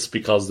with this,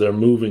 because they're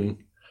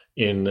moving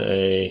in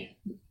a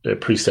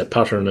preset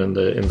pattern in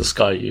the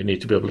sky, you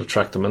need to be able to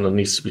track them, and it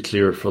needs to be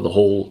clear for the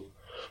whole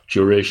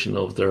duration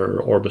of their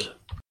orbit.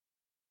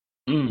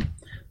 The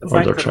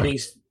fact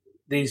that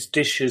these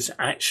dishes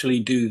actually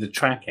do the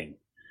tracking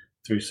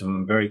through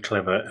some very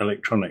clever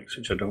electronics,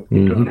 which I don't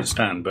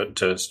understand, but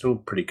still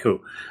pretty cool,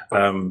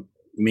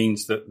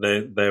 means that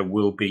there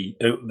will be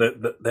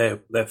that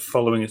they're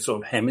following a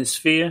sort of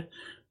hemisphere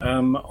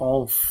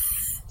of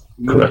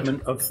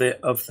movement of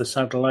the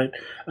satellite,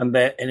 and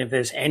if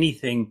there's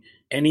anything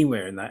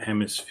anywhere in that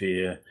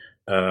hemisphere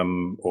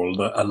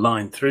or a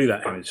line through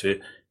that hemisphere,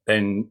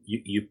 then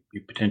you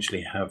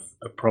potentially have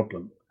a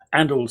problem.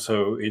 And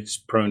also, it's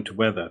prone to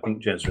weather. I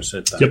think Jezra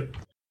said that. Yep,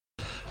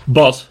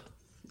 but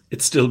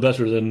it's still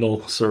better than no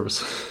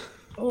service.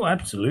 Oh,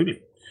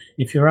 absolutely.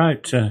 If you're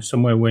out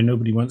somewhere where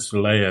nobody wants to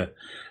lay a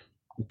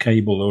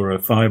cable or a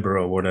fibre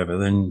or whatever,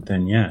 then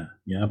yeah,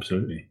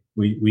 absolutely.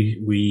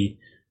 We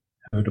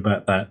heard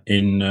about that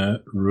in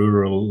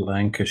rural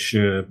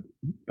Lancashire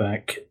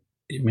back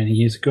many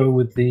years ago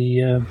with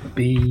the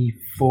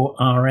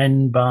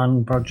B4RN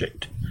barn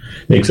project.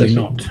 Exactly.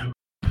 Not.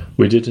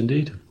 We did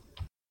indeed.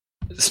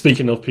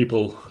 Speaking of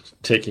people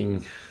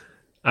taking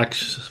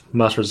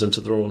matters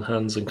into their own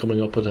hands and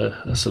coming up with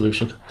a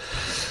solution.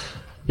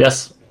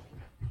 Yes.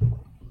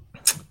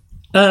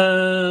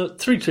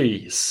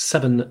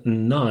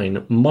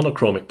 3379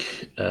 monochromic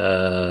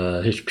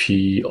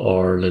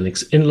HPR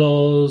Linux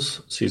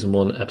in-laws, season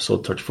 1,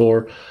 episode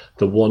 34,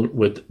 the one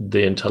with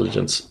the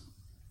intelligence,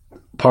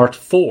 part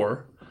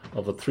 4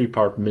 of a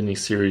 3-part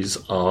mini-series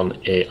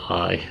on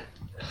AI.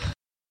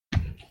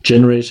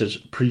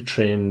 Generated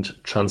pre-trained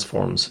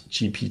transforms,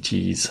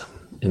 GPTs,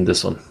 in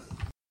this one.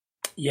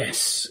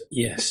 Yes.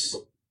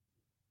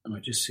 I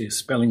just see a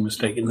spelling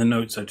mistake in the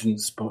notes I didn't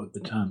spot at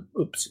the time.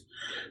 Oops.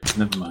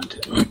 Never mind.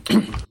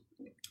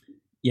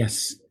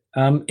 Yes.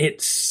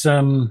 It's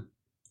a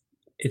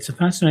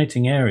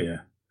fascinating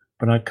area,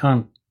 but I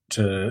can't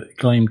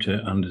claim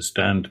to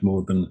understand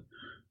more than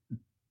a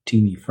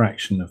teeny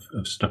fraction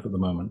of stuff at the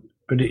moment.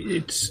 But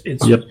it's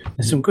there's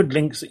some good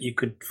links that you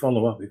could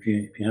follow up if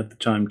you had the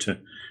time to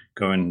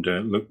go and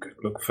look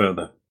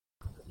further.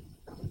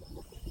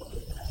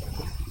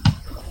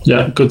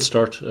 Yeah, good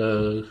start.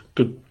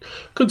 Good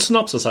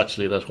synopsis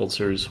actually. That whole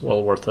series,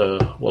 well worth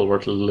a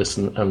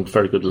listen, and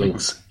very good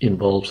links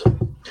involved.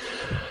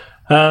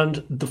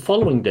 And the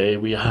following day,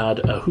 we had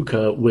a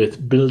hookah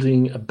with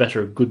building a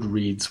better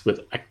Goodreads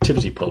with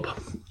ActivityPub.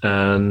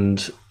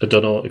 And I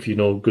don't know if you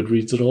know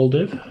Goodreads at all,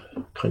 Dave.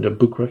 Kind of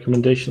book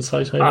recommendation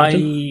site.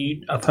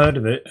 I've heard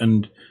of it,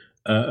 and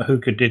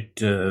hookah did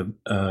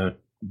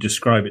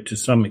describe it to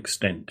some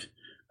extent.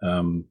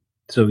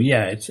 So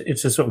yeah,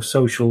 it's a sort of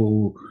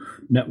social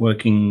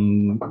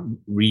networking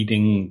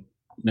reading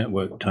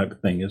network type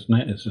of thing, isn't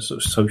it? It's a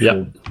sort of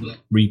social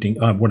reading,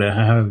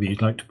 however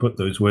you'd like to put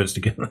those words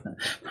together.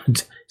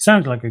 It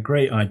sounds like a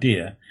great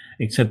idea,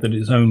 except that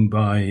it's owned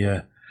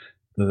by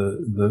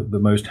the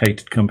most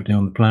hated company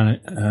on the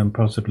planet,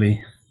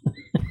 possibly.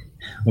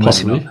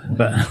 Possibly, not,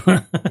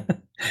 but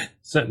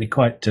certainly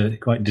quite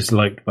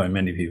disliked by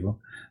many people,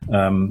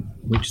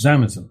 which is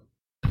Amazon.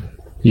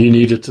 You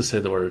needed to say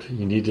the word.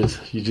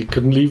 You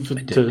couldn't leave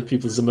it to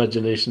people's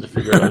imagination to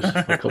figure out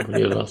what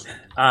company it was.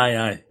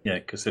 Aye, yeah,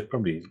 because they've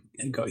probably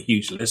got a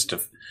huge list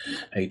of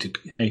hated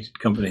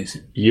companies.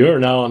 You're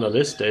now on a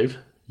list, Dave.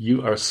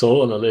 You are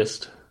so on a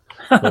list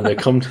when they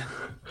come to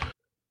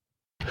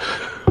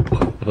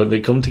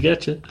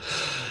get you.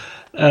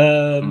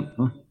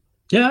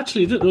 Yeah,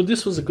 actually,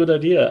 this was a good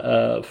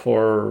idea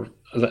for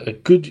a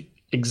good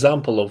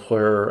example of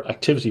where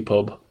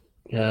ActivityPub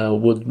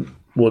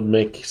would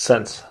make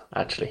sense.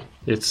 Actually,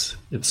 it's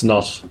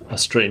not a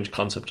strange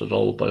concept at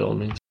all, by all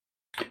means.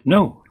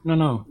 No.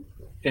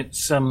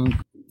 It's something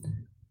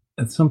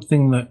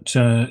that's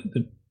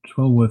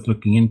well worth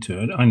looking into.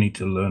 I need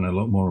to learn a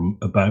lot more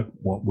about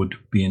what would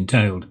be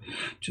entailed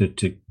to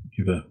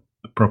give a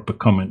proper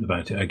comment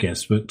about it, I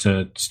guess. But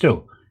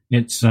still,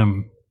 it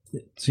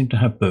seemed to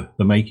have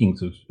the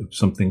makings of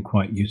something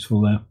quite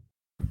useful there.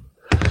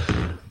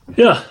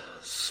 Yeah.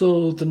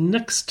 So the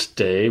next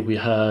day we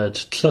had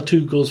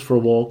Klaatu goes for a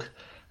walk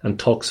and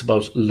talks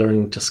about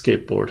learning to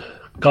skateboard.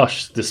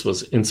 Gosh, this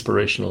was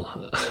inspirational.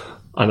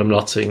 And I'm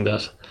not saying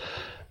that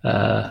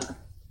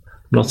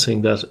not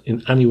saying that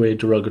in any way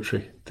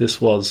derogatory.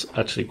 This was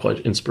actually quite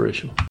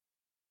inspirational.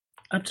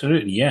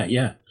 Absolutely,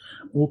 yeah.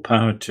 All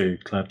power to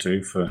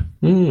Klaatu for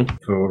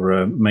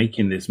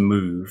making this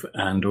move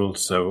and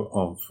also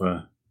of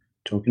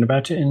talking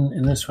about it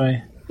in this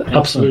way.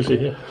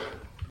 Absolutely, yeah.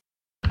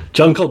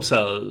 John Culp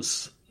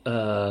says,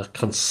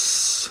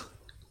 consult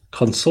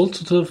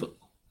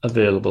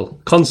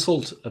available.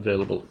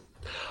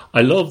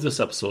 I love this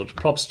episode.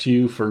 Props to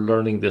you for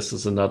learning this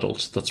as an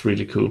adult. That's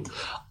really cool.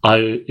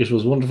 It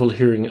was wonderful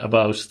hearing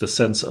about the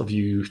sense of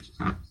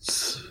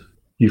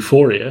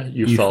euphoria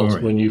you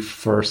felt when you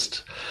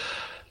first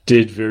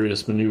did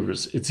various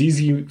maneuvers. It's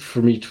easy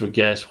for me to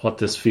forget what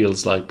this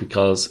feels like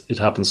because it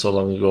happened so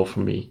long ago for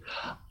me.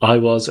 I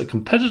was a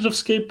competitive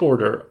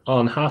skateboarder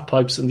on half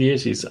pipes in the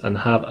 80s and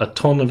have a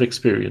ton of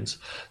experience.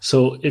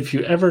 So if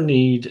you ever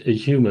need a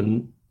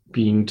human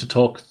being to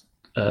talk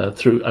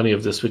through any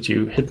of this with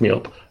you, hit me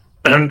up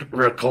and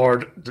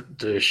record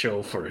the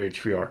show for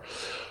HPR.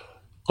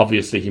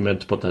 Obviously, he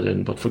meant to put that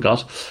in, but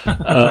forgot.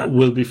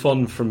 Will be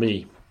fun for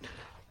me.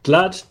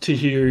 Glad to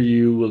hear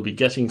you will be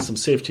getting some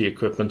safety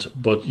equipment,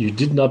 but you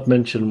did not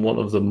mention one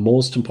of the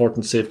most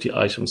important safety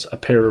items, a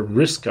pair of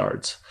wrist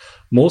guards.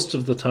 Most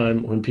of the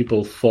time when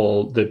people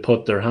fall, they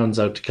put their hands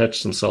out to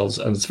catch themselves,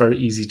 and it's very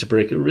easy to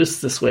break a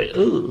wrist this way.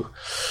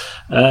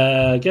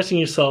 Getting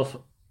yourself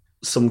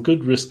some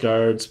good wrist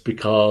guards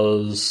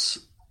because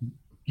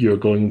you're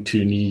going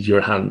to need your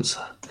hands.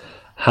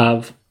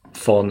 Have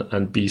fun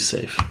and be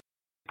safe.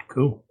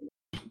 Cool.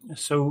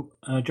 So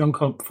John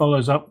Culp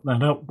follows that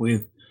up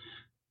with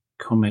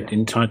comment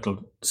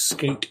entitled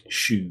Skate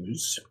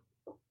Shoes.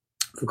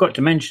 Forgot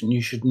to mention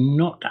you should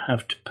not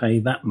have to pay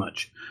that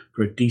much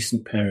for a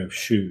decent pair of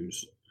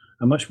shoes.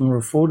 A much more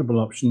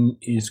affordable option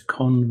is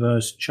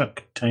Converse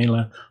Chuck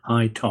Taylor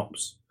high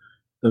tops.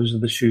 Those are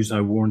the shoes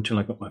I wore until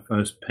I got my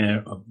first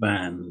pair of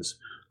Vans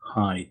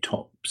high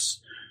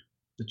tops.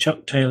 The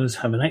Chuck Taylors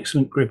have an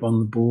excellent grip on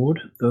the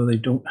board, though they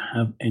don't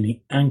have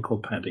any ankle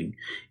padding.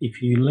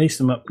 If you lace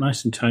them up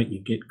nice and tight, you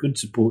get good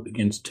support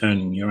against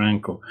turning your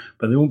ankle,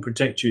 but they won't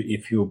protect you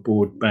if your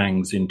board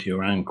bangs into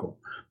your ankle.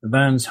 The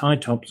Vans high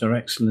tops are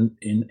excellent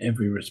in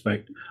every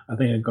respect. I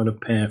think I got a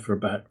pair for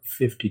about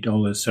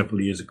 $50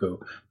 several years ago,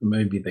 but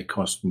maybe they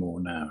cost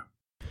more now.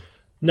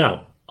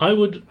 Now, I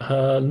would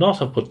not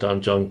have put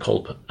down John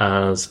Culp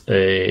as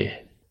a,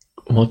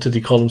 what did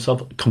he call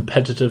himself?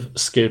 Competitive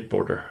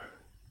skateboarder.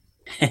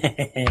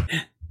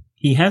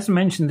 He has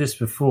mentioned this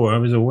before. I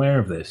was aware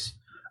of this.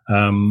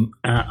 I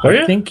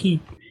think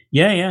he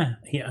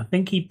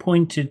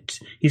pointed.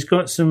 He's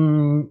got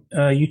some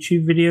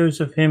YouTube videos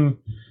of him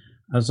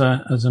as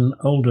an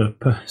older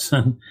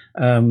person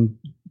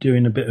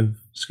doing a bit of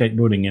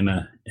skateboarding in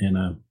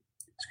a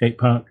skate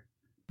park,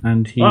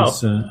 and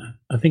he's.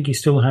 I think he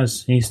still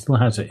has it. He's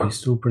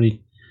still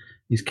pretty.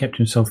 He's kept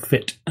himself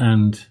fit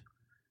and.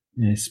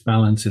 His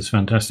balance is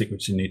fantastic,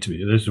 which you need to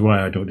be. This is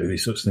why I don't do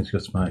these sorts of things,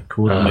 because my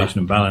coordination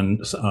and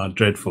balance are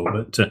dreadful.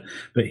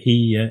 But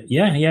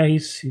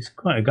he's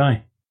quite a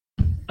guy.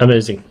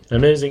 Amazing. I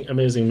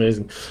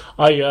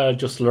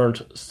just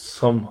learned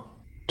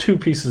 2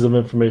 pieces of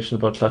information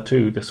about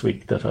Klaatu this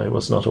week that I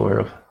was not aware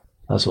of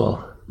as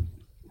well.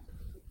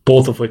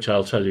 Both of which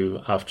I'll tell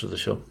you after the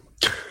show.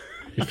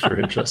 If you're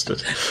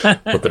interested.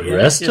 But the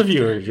rest of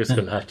you are just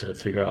going to have to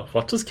figure out,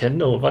 what does Ken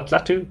know about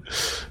Klaatu?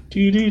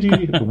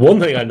 One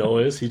thing I know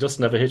is he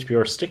doesn't have a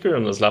HPR sticker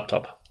on his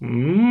laptop.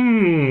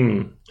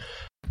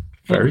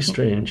 Very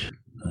strange.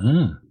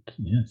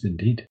 Yes,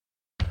 indeed.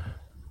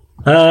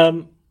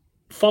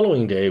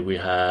 Following day we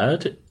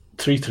had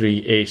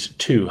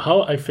 3382.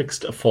 How I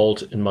fixed a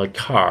fault in my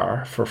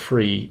car for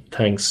free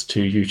thanks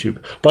to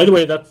YouTube. By the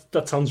way,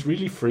 that sounds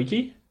really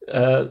freaky.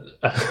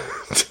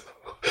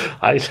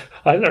 I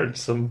learned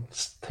some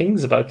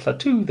things about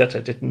Klaatu that I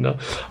didn't know.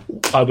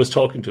 I was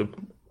talking to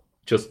him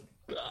just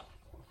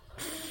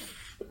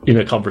in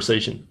a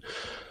conversation,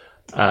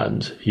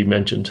 and he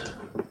mentioned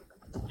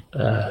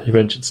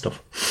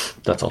stuff.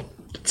 That's all.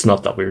 It's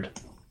not that weird.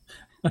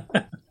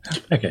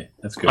 Okay,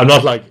 that's good. I'm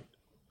not like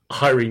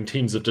hiring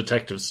teams of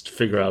detectives to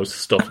figure out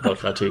stuff about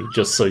Klaatu,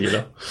 just so you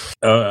know.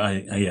 Oh,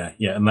 yeah.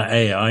 And that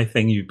AI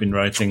thing you've been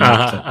writing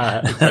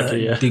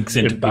exactly, yeah. digs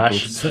into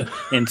people's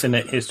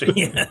internet history.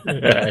 Heat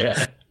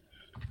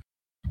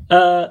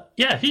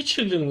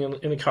shielding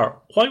in a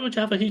car. Why would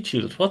you have a heat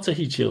shield? What's a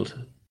heat shield?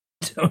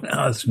 Don't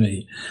ask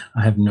me.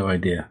 I have no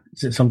idea.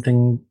 Is it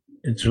something?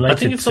 It's related. I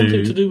think it's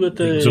something to do with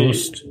the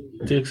exhaust.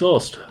 The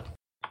exhaust.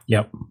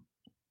 Yep.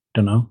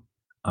 Don't know.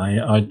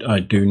 I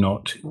do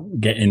not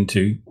get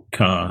into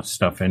car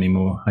stuff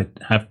anymore. I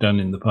have done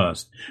in the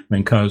past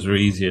when cars were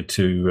easier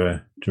to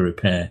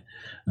repair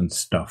and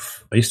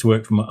stuff. I used to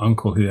work for my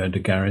uncle who had a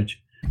garage,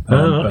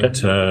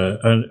 but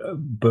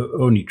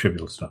only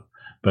trivial stuff.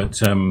 But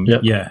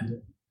yeah.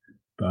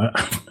 But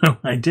I have no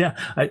idea.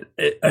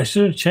 I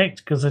should have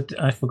checked because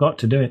I forgot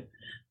to do it,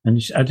 and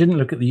I didn't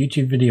look at the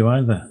YouTube video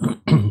either.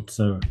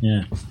 So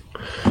yeah.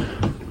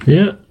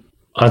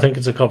 I think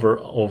it's a cover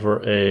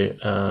over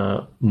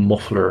a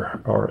muffler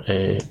or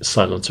a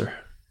silencer.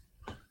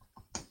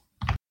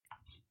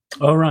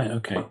 Oh, right,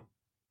 okay.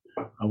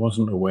 I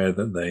wasn't aware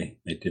that they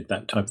did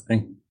that type of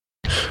thing.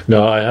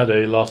 No, I had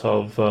a lot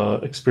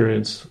of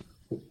experience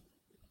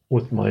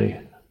with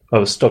I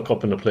was stuck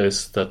up in a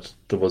place that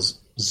there was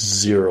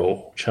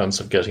zero chance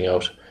of getting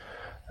out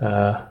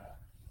and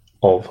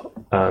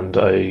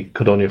I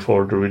could only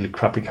afford a really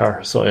crappy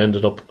car, so I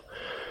ended up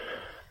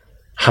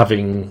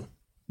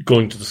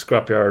going to the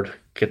scrapyard,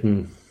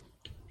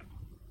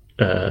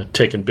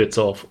 taking bits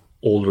off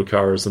older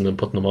cars and then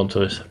putting them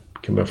onto it.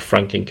 Became a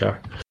franking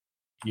car.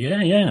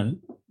 Yeah.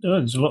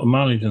 There's a lot of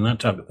mileage in that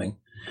type of thing.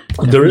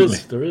 Definitely.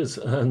 There is.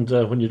 And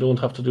when you don't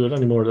have to do it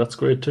anymore, that's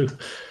great too.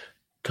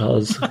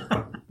 Because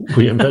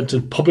we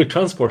invented public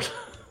transport.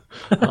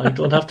 I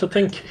don't have to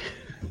think.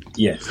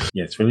 Yes.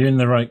 Well, you're in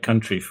the right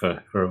country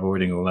for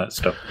avoiding all that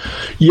stuff.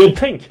 You'd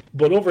think.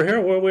 But over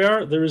here where we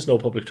are, there is no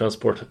public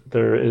transport.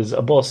 There is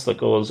a bus that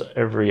goes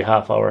every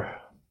half hour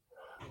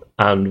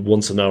and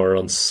once an hour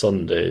on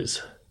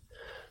Sundays.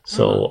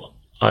 So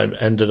I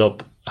ended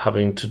up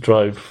having to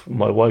drive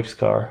my wife's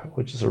car,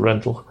 which is a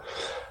rental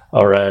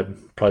or a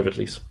private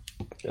lease.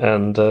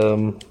 And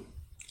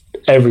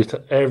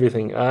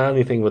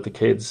anything with the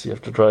kids, you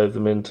have to drive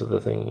them into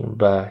the thing and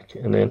back.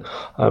 And then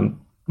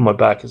my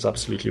back is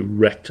absolutely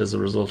wrecked as a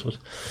result of it.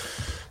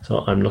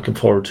 So I'm looking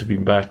forward to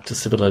being back to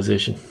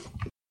civilization.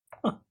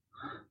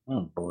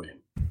 Oh, boy.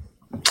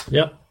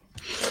 Yeah.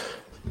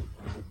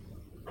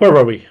 Where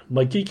were we?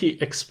 My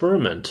geeky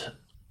experiment.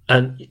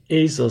 An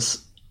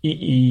Asus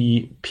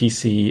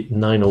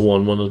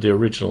EEPC901, one of the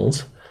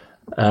originals,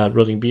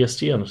 running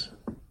BSD on it.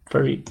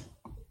 Very,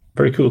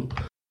 very cool.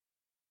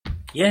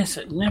 Yes,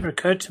 it never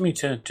occurred to me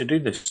to do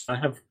this. I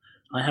have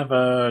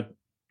a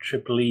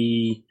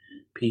EEE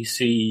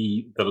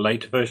PC, the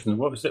later version.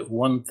 What was it,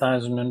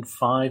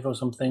 1005 or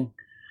something?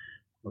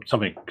 Or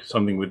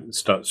something with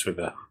starts with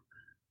a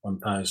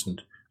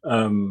 1000.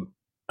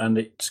 And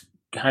it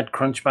had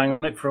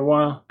Crunchbang on it for a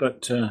while,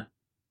 but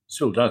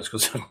still does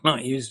because I've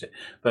not used it.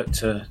 But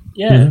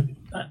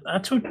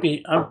that would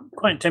be. I'm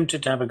quite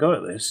tempted to have a go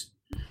at this.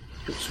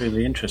 It's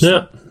really interesting.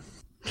 Yeah.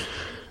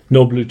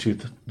 No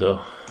Bluetooth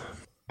though.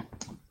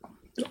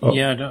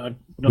 Yeah, I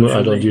don't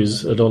like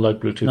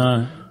Bluetooth.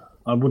 No,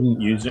 I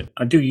wouldn't use it.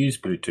 I do use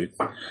Bluetooth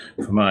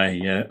from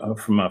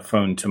my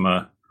phone to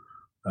my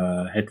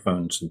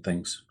headphones and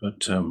things,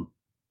 but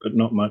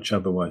not much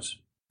otherwise.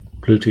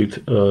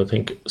 Bluetooth, I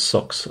think,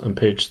 sucks. On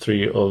page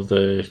 3 of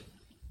the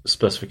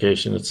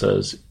specification, it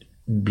says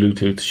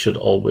Bluetooth should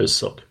always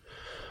suck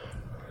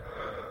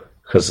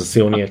because it's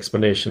the only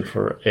explanation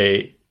for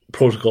a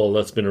protocol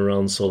that's been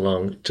around so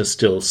long to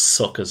still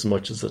suck as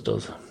much as it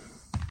does.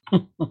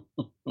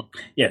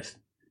 Yes,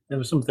 there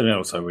was something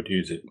else I would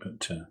use it,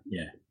 but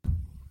yeah.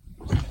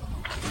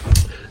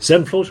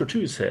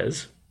 ZenFloater2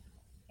 says,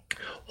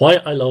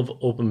 why I love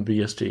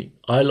OpenBSD.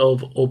 I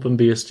love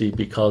OpenBSD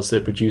because they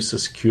produce a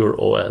secure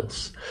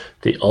OS.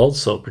 They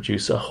also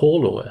produce a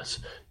whole OS.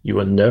 You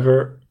will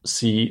never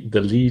see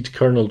the lead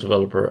kernel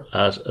developer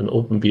at an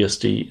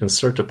OpenBSD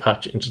insert a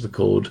patch into the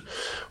code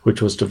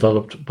which was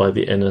developed by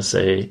the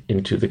NSA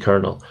into the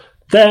kernel.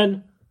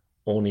 Then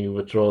only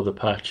withdraw the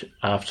patch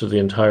after the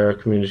entire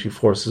community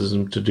forces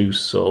them to do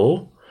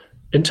so.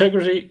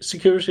 Integrity,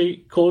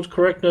 security, code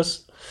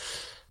correctness.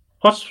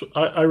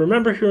 I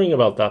remember hearing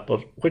about that,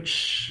 but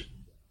which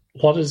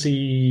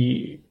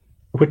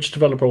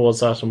developer was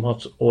that and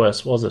what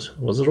OS was it?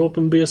 Was it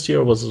OpenBSD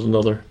or was it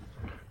another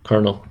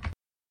kernel?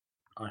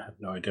 I have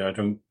no idea. I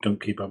don't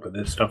keep up with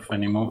this stuff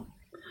anymore.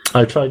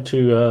 I tried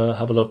to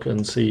have a look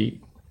and see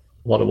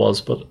what it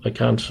was, but I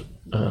can't.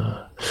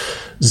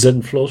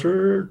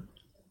 ZenFloater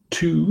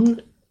 2,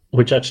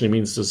 which actually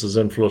means there's a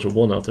ZenFloater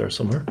 1 out there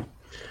somewhere.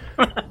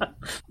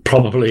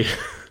 Probably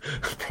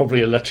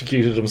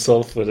electrocuted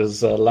himself with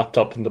his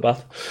laptop in the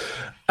bath.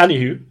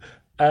 Anywho,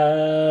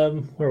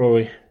 where were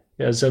we?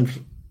 Yeah, send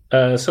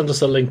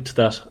us a link to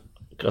that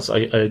because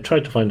I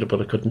tried to find it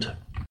but I couldn't.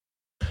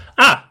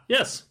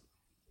 Yes,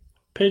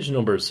 page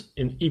numbers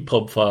in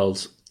EPUB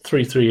files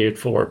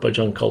 3384 by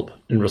John Culp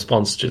in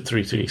response to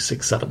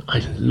 3367. I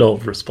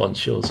love response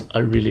shows, I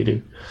really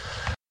do.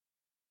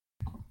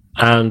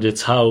 And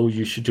it's how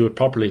you should do it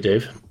properly,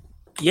 Dave.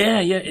 Yeah,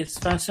 it's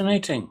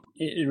fascinating.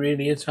 It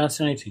really is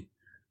fascinating.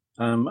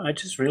 I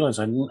just realised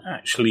I didn't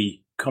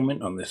actually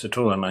comment on this at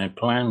all, and I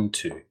planned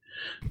to.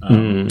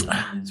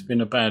 It's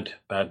been a bad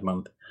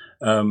month.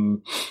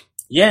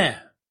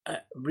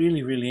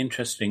 Really, really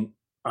interesting.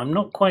 I'm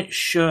not quite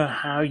sure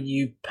how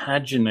you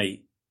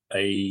paginate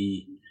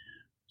a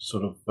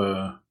sort of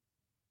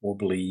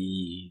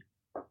wobbly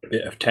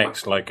bit of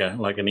text like an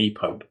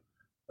EPUB.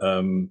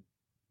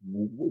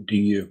 Do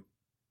you?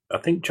 I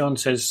think John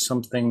says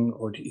something,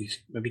 or he's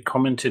maybe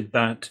commented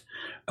that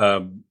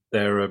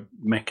there are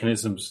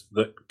mechanisms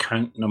that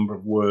count number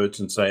of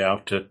words and say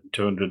after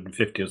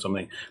 250 or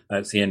something,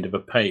 that's the end of a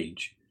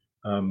page.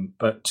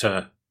 But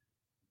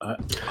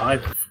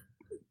I've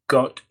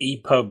got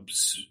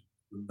EPUBs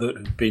that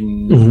have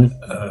been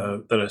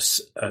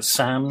that are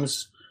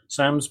SAMS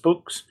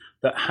books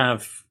that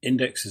have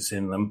indexes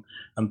in them,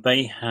 and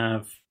they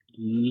have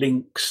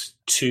links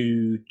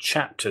to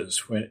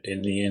chapters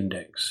in the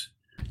index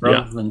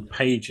rather than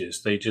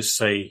pages. They just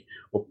say,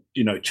 or,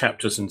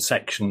 chapters and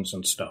sections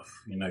and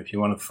stuff. If you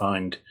want to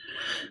find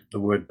the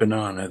word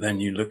banana, then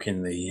you look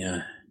in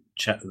the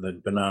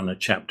banana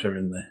chapter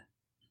in the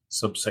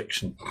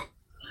subsection.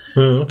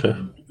 Okay.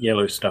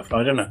 Yellow stuff.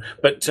 I don't know,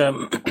 but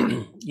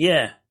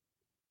yeah.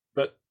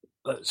 But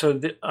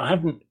so I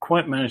haven't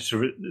quite managed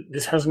to.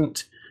 This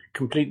hasn't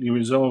completely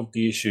resolved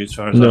the issue as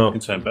far as I'm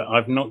concerned. But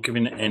I've not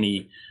given it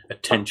any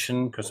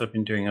attention because I've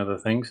been doing other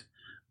things.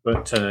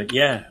 But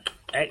yeah,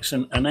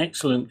 an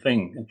excellent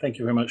thing, and thank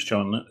you very much,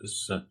 John. That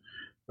was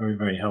very,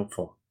 very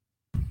helpful.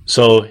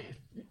 So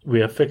we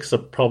have fixed the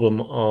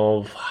problem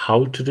of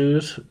how to do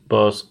it,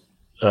 but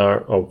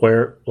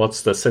or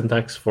what's the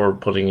syntax for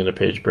putting in a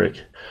page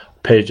break,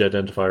 page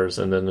identifiers,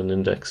 and then an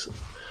index,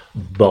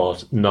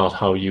 but not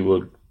how you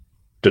would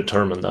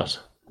determine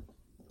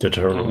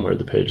where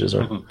the pages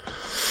are.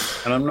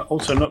 And I'm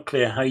also not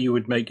clear how you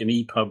would make an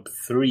EPUB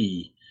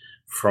 3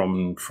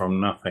 from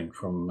nothing,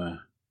 from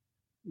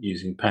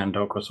using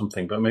Pandoc or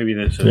something, but maybe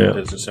there's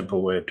a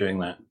simple way of doing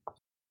that.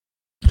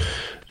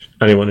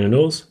 Anyone who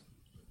knows,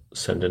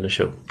 send in a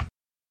show.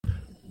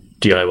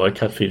 DIY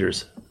cat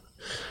feeders.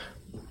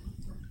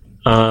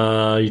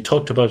 You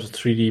talked about a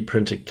 3D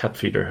printed cat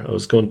feeder. I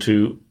was going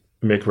to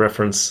make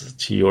reference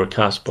to your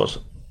cat, but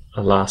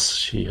alas,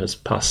 she has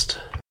passed.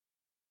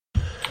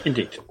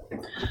 Indeed.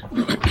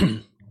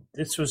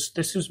 This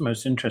was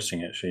most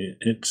interesting, actually.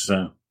 It's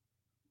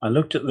I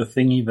looked at the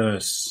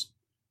Thingiverse,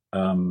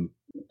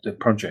 the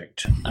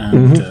project,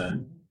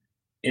 and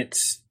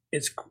it's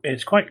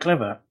quite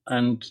clever,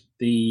 and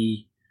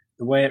the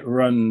way it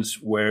runs,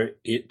 where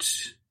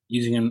it's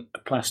using a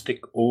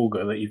plastic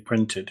auger that you've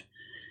printed,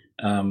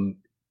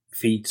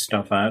 feeds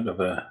stuff out of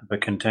a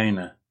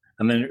container,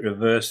 and then it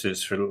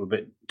reverses for a little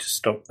bit to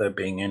stop there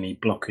being any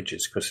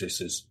blockages, because this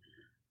is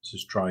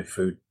dry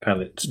food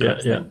pellet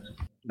stuff. Yeah.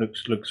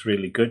 Looks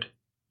really good.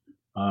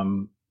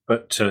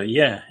 But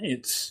yeah,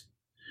 it's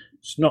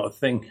not a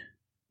thing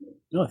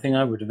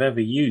I would have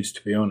ever used,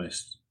 to be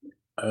honest.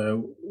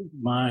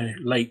 My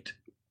late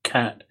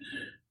cat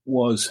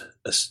was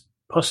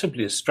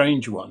possibly a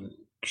strange one.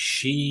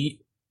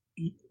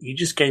 You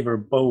just gave her a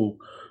bowl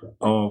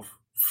of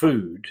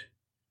food.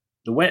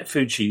 The wet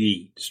food she'd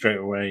eat straight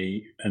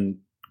away and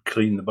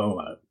clean the bowl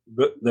out.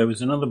 But there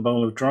was another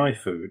bowl of dry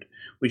food,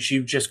 which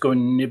you just go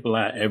and nibble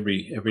at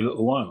every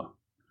little while.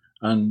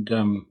 And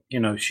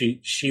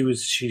she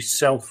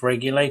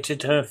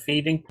self-regulated her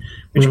feeding,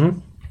 which,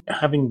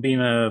 having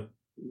been a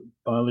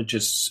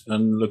biologist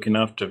and looking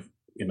after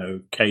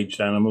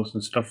caged animals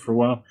and stuff for a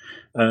while,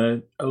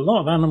 a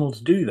lot of animals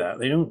do that.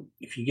 They don't.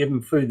 If you give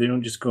them food, they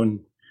don't just go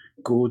and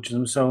gorge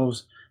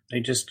themselves.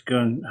 They just go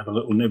and have a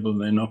little nibble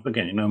and then up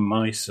again.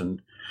 Mice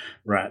and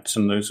rats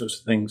and those sorts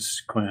of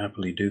things quite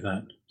happily do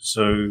that.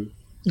 So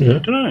I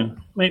don't know.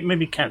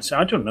 Maybe cats.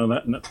 I don't know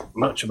that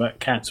much about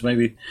cats.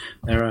 Maybe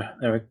they're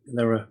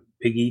a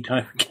piggy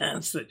type of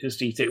cats that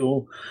just eat it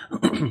all.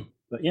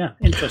 But yeah,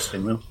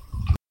 interesting though.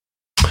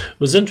 It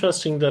was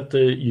interesting that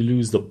you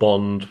lose the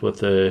bond with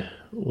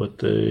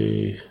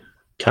the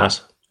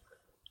cat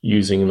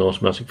using an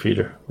automatic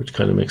feeder, which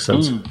kind of makes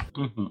sense.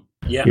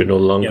 Yeah, you're no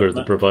longer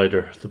the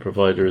provider. The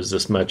provider is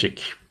this magic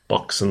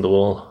box in the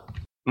wall.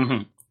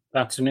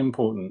 That's an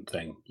important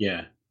thing.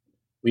 Yeah,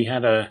 we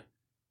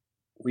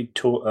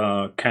taught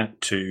our cat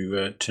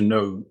to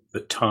know the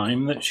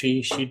time that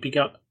she'd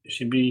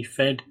be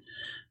fed,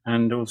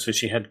 and also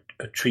she had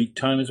a treat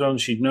time as well.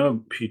 And she'd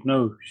know.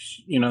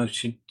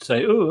 She'd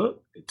say, "Oh,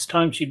 it's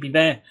time." She'd be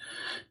there,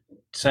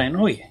 saying,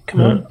 "Oh,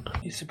 come on,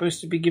 you're supposed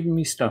to be giving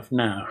me stuff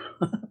now."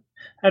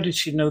 How did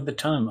she know the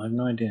time? I have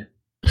no idea.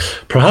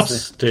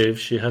 Perhaps, Dave,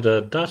 she had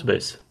a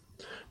database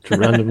to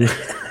randomly.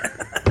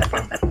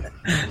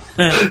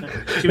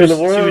 she was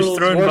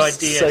thrown by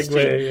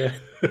DST.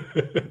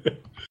 Segue,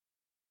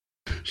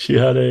 she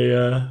had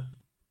a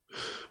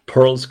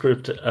Perl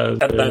script as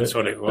that's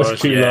what it was.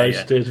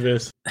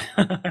 Database.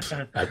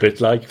 A bit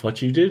like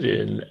what you did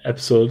in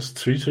episodes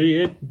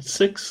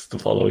 3386 the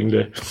following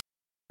day.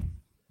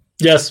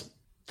 Yes,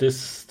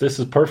 this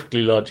is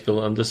perfectly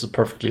logical and this is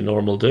perfectly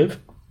normal, Dave.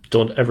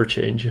 Don't ever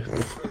change it.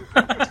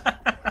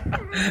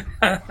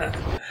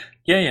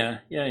 Yeah.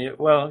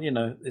 Well,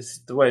 it's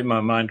the way my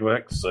mind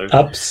works. So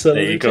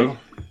absolutely, there you go.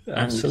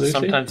 Absolutely. And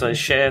sometimes I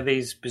share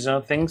these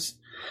bizarre things,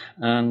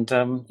 and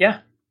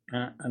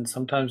and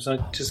sometimes I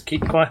just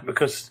keep quiet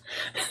because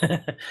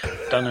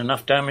I've done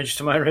enough damage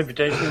to my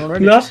reputation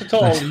already. Not at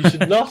all. You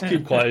should not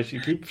keep quiet.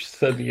 You keep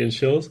sending in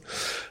shows.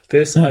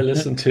 This I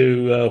listened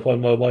to while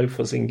my wife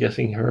was in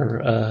getting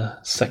her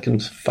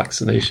second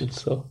vaccination.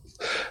 So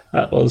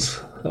that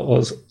was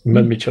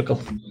made me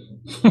chuckle.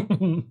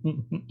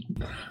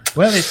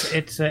 Well,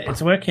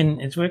 it's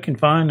working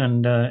fine,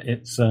 and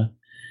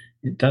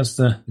it does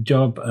the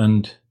job,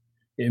 and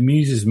it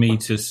amuses me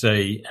to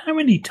say how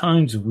many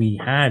times have we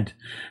had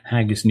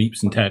haggis,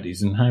 neeps, and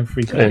taddies, and how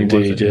frequently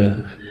was it?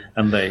 Yeah.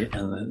 And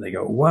they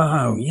go,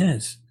 wow,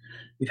 yes,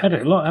 we've had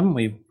it a lot, haven't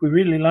we? We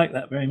really like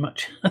that very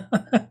much.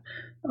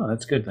 Oh,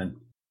 that's good then.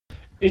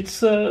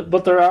 It's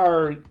but there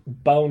are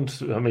bound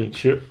to, I mean,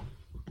 sure,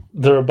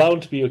 there are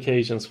bound to be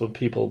occasions when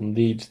people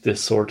need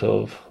this sort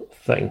of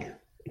thing,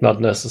 not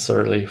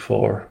necessarily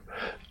for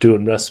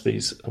doing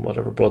recipes and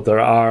whatever, but there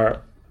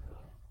are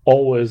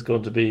always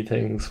going to be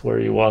things where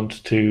you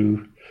want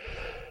to,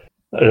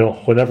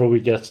 whenever we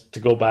get to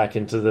go back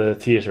into the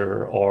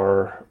theatre,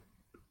 or,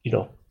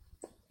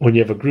 when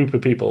you have a group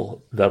of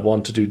people that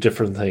want to do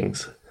different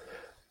things,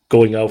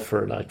 going out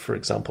for a night, for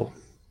example.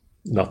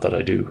 Not that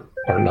I do,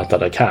 or not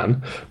that I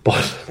can,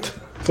 but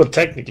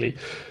technically,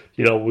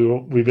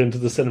 we've been to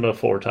the cinema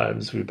 4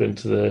 times, we've been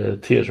to the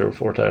theatre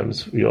 4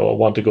 times. I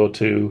want to go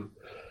to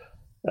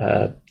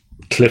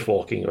cliff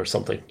walking or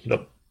something.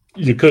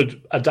 You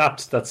could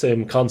adapt that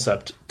same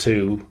concept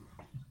to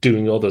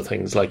doing other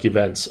things like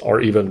events or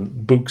even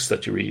books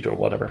that you read or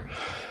whatever.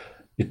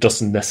 It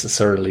doesn't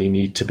necessarily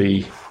need to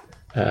be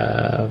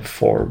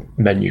for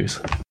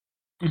menus.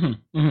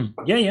 Mm-hmm,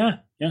 mm-hmm. Yeah.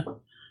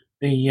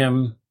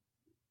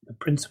 The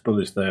principle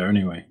is there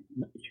anyway.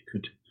 You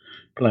could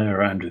play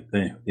around with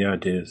the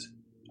ideas.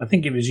 I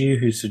think it was you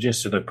who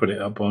suggested I put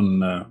it up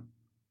on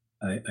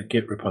a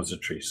Git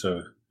repository.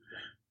 So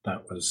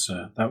that was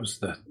the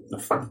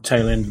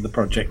tail end of the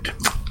project.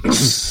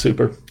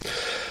 Super.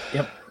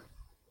 Yep.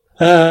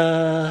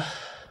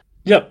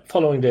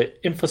 Following the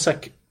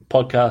InfoSec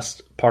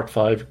podcast, part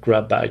 5,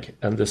 Grab Bag,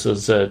 and this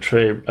is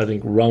Trey, I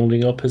think,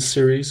 rounding up his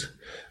series.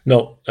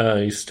 No,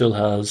 he still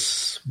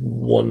has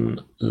 1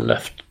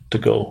 left to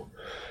go.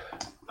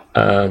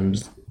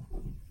 And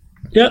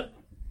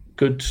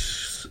good.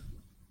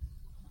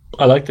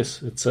 I like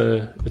this. It's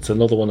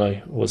another one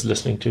I was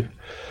listening to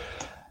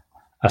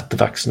at the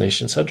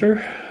vaccination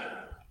center.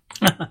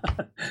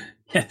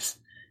 Yes,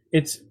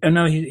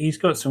 he's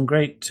got some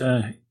great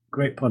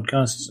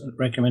podcast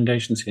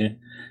recommendations here.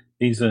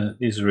 These are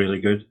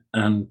really good,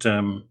 and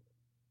I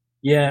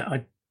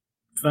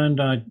found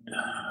I'd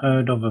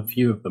heard of a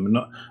few of them.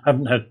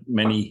 Haven't had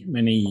many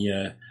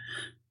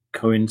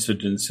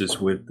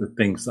coincidences with the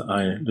things that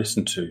I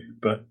listen to,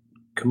 but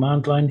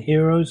Command Line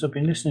Heroes, I've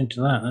been listening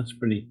to that.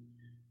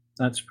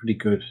 That's pretty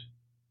good.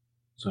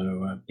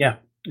 So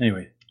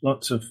anyway,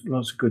 lots of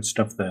good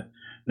stuff there,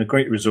 and a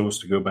great resource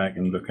to go back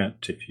and look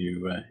at if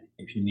you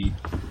need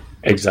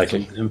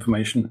exactly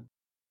information.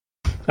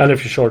 And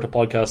if you're short a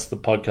podcast, the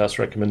podcast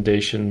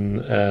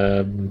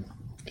recommendation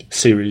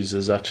series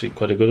is actually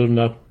quite a good one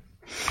now.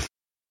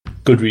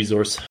 Good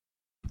resource.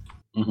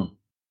 Mm-hmm.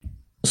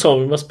 So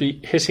we must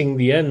be hitting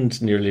the end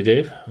nearly,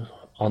 Dave,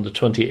 on the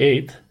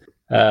 28th.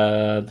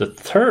 The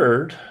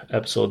 3rd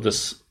episode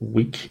this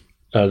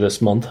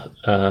month,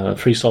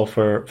 Free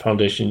Software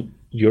Foundation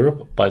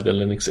Europe by the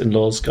Linux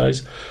In-Laws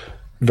guys.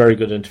 Very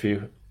good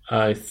interview.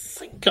 I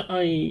think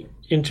I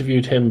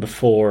interviewed him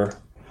before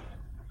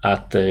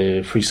at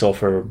the Free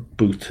Software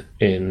booth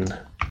in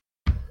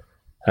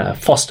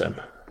FOSDEM.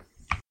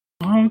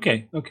 Oh,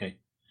 okay.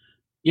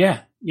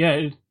 Yeah,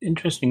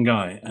 interesting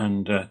guy,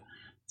 and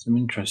some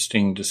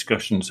interesting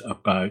discussions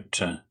about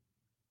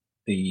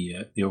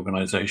the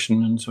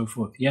organisation and so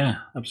forth. Yeah,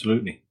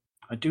 absolutely.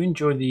 I do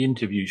enjoy the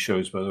interview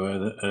shows, by the way.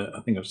 I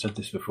think I've said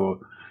this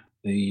before.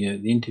 The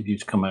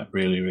interviews come out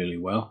really, really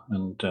well,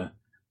 and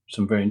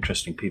some very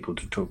interesting people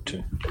to talk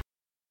to.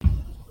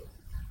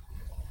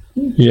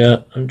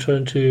 Yeah, I'm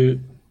trying to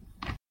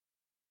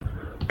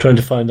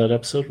find that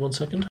episode. 1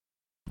 second.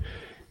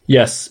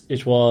 Yes,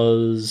 it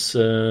was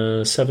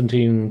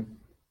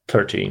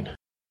 1713.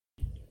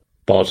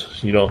 But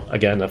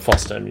again, at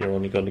FOSDEM, you're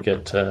only going to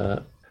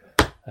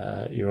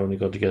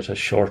get a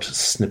short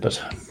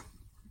snippet.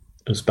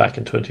 It was back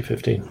in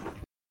 2015,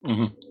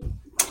 mm-hmm.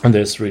 and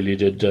this really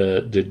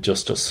did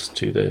justice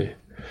to the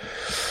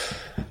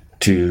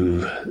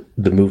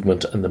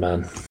movement and the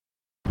man.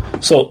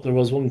 So there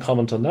was one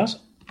comment on that.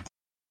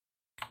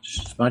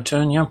 It's my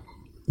turn, yeah.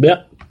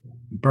 Yeah.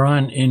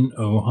 Brian in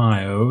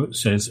Ohio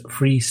says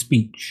free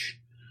speech.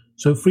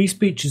 So free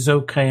speech is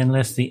okay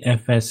unless the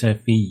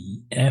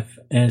FSFE,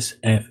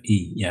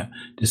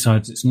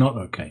 decides it's not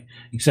okay.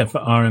 Except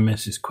for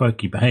RMS's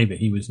quirky behaviour,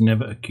 he was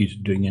never accused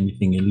of doing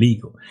anything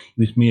illegal.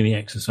 He was merely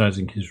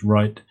exercising his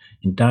right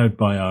endowed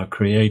by our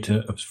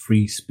creator of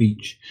free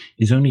speech.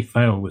 His only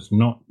fail was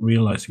not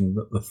realising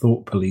that the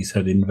thought police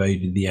had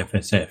invaded the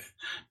FSF.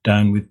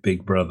 Down with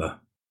Big Brother.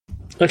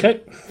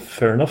 Okay,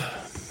 fair enough.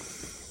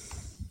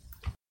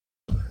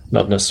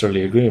 Not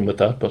necessarily agreeing with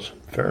that, but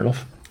fair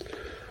enough.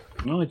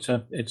 No, it's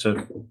a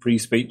free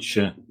speech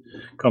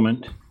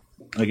comment.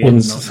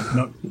 Again,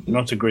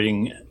 not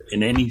agreeing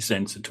in any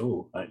sense at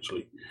all,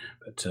 actually.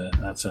 But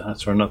that's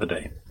for another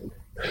day.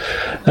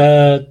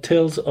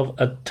 Tales of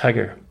a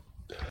Tagger.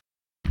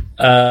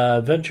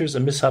 Ventures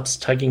and Mishaps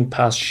Tagging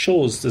Past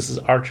Shows. This is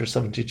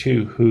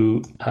Archer72,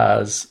 who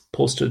has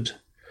posted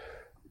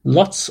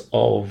lots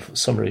of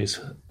summaries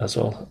as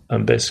well,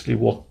 and basically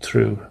walked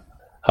through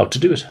how to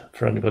do it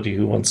for anybody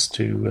who wants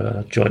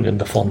to join in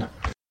the fun.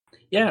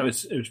 Yeah, it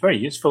was very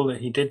useful that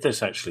he did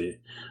this, actually.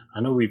 I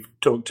know we've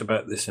talked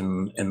about this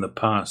in the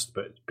past,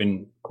 but it's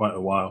been quite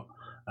a while,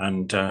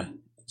 and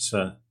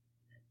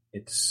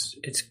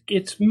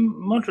it's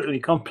moderately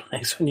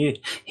complex when you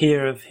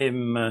hear of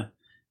him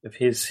of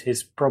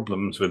his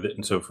problems with it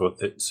and so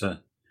forth. It's you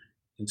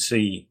can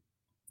see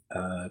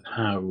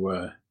how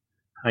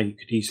you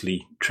could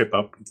easily trip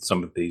up with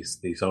some of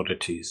these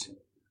oddities.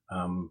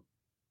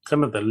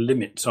 Some of the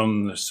limits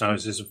on the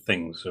sizes of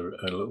things are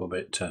a little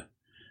bit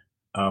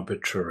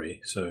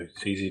arbitrary, so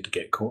it's easy to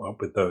get caught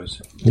up with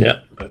those.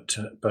 Yeah, but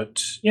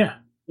yeah,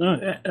 no,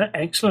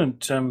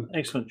 excellent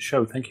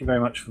show. Thank you very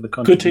much for the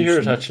contribution. good to hear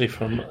it actually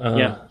from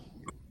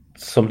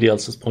somebody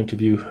else's point of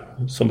view,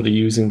 somebody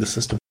using the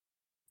system.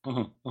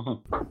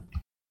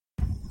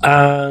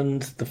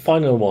 And the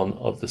final one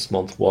of this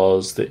month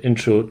was the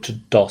Intro to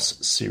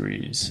DOS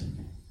series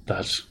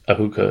that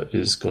Ahuka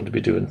is going to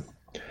be doing.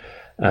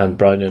 And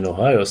Brian in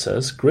Ohio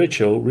says, great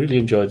show, really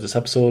enjoyed this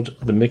episode.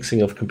 The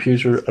mixing of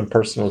computer and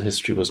personal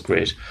history was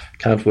great.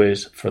 Can't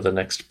wait for the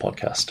next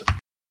podcast.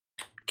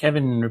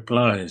 Kevin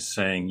replies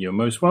saying, you're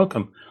most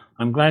welcome.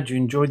 I'm glad you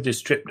enjoyed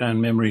this trip down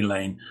memory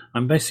lane.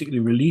 I'm basically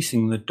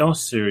releasing the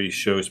DOS series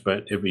shows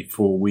about every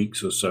 4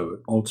 weeks or so,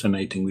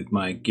 alternating with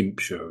my GIMP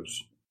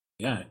shows.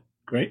 Yeah,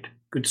 great.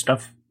 Good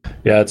stuff.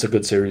 Yeah, it's a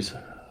good series.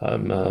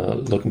 I'm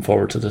looking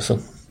forward to this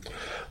one.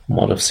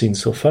 What I've seen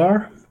so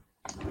far.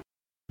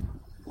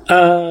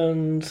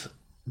 And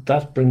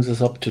that brings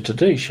us up to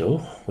today's show,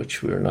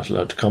 which we're not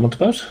allowed to comment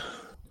about.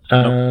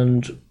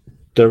 And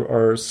there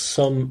are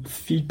some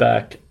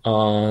feedback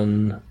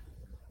on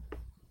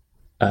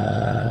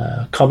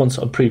comments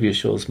on previous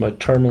shows. My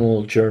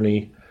terminal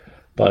journey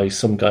by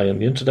some guy on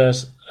the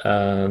internet,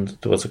 and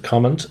there was a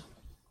comment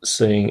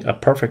saying a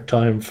perfect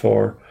time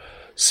for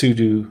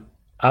sudo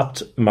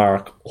apt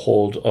mark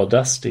hold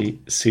audacity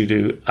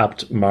sudo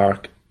apt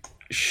mark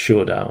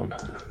showdown.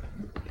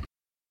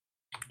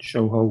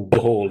 Show hold,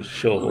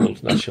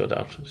 not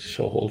showdown.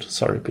 Show hold.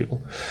 Sorry,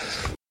 people.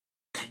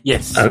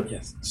 Yes,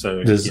 yes.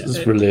 So this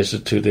is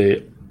related to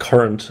the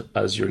current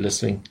as you're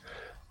listening,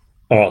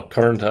 or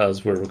current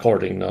as we're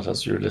recording, not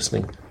as you're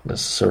listening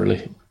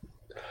necessarily.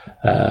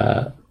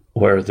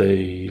 Where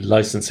the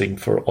licensing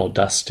for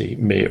Audacity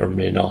may or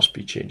may not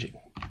be changing.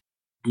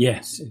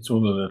 Yes, it's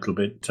all a little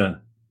bit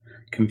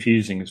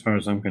confusing as far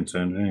as I'm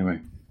concerned.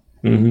 Anyway.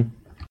 Mm-hmm.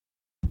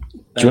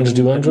 Do you want to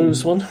do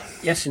Andrew's one?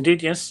 Yes,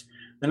 indeed. Yes.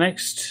 The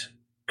next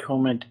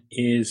comment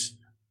is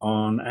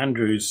on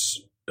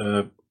Andrew's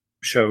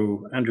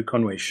show, Andrew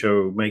Conway's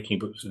show, Making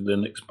Books with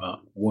Linux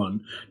Part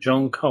 1.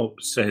 John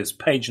Culp says,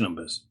 page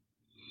numbers.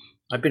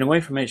 I've been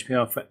away from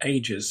HPR for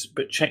ages,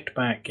 but checked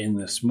back in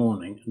this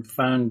morning and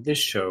found this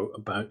show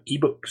about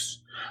ebooks.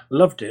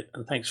 Loved it,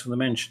 and thanks for the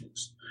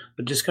mentions.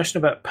 The discussion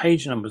about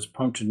page numbers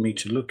prompted me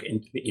to look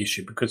into the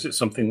issue because it's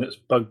something that's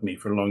bugged me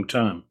for a long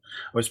time.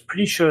 I was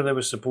pretty sure there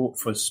was support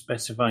for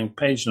specifying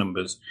page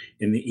numbers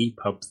in the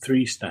EPUB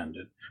 3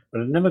 standard,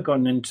 but I've never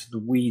gone into the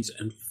weeds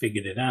and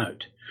figured it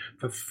out.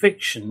 For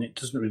fiction, it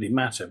doesn't really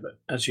matter, but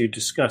as you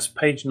discuss,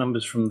 page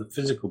numbers from the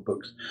physical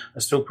books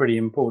are still pretty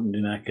important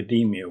in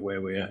academia,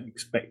 where we are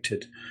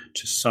expected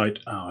to cite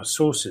our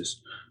sources.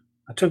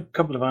 I took a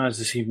couple of hours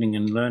this evening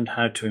and learned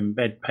how to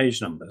embed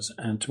page numbers,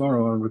 and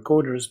tomorrow I'll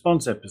record a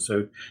response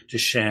episode to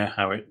share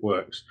how it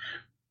works.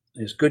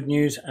 There's good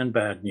news and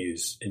bad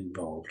news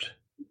involved. ...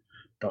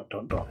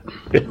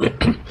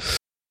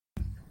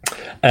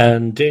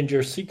 And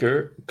Danger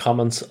Seeker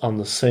comments on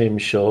the same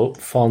show,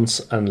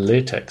 fonts and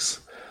latex.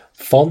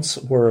 Fonts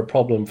were a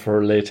problem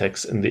for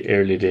latex in the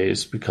early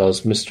days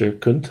because Mr.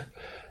 Kunt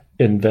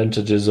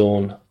invented his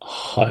own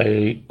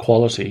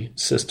high-quality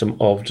system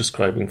of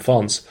describing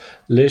fonts.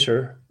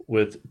 Later,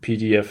 with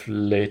PDF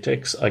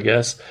latex, I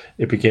guess,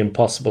 it became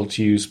possible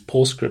to use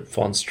PostScript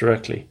fonts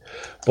directly.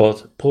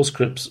 But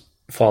PostScript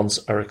fonts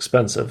are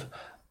expensive,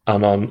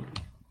 and on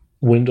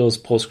Windows,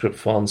 PostScript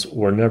fonts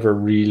were never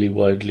really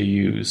widely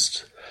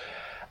used.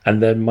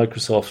 And then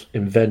Microsoft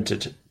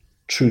invented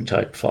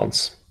TrueType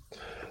fonts.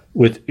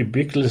 With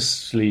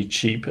ubiquitously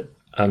cheap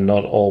and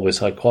not always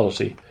high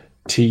quality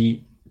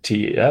TTFs,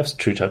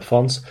 TrueType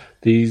fonts,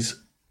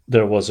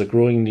 there was a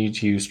growing need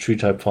to use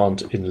TrueType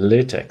font in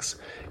latex.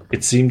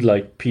 It seemed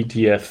like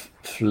PDF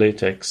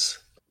latex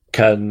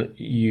can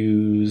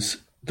use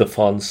the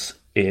fonts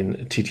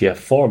in TTF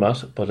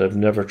format, but I've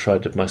never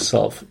tried it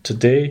myself.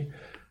 Today,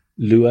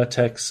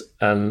 LuaTeX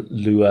and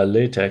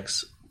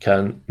LuaLatex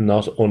can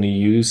not only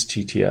use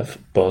TTF,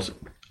 but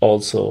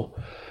also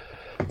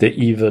the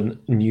even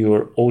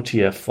newer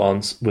OTF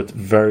fonts with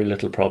very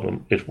little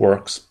problem. It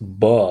works,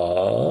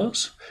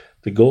 but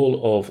the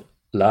goal of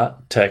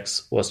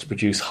LaTeX was to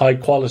produce high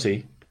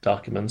quality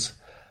documents.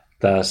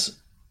 That's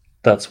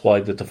why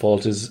the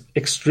default is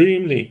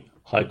extremely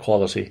high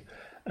quality,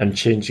 and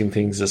changing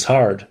things is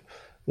hard.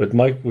 With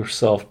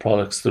Microsoft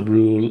products, the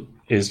rule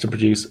is to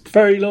produce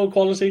very low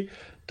quality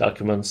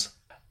documents,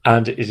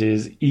 and it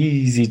is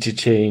easy to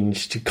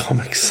change to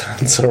Comic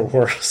Sans or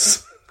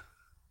worse.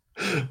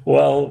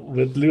 Well,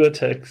 with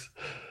LuaTeX,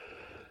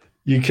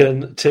 you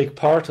can take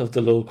part of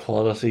the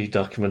low-quality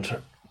document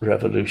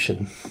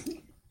revolution.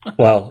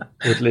 Well,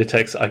 with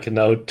LaTeX, I can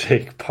now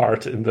take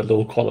part in the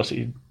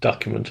low-quality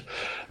document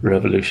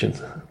revolution.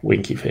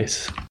 Winky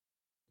face.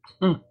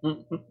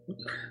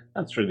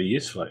 That's really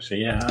useful,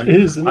 actually. Yeah, It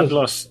is, isn't I've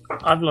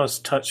it?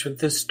 lost touch with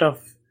this stuff.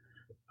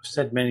 I've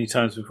said many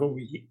times before.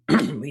 We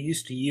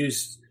used to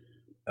use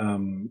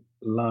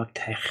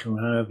LaTeX,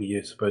 however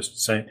you're supposed to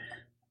say it,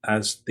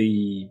 as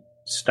the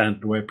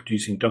standard way of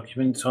producing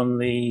documents on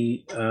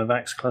the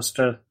VAX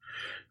cluster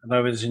that I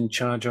was in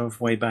charge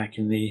of way back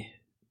in the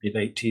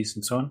mid-80s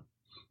and so on.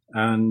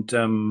 And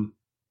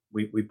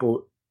we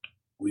bought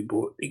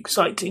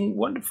exciting,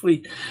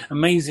 wonderfully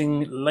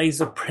amazing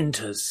laser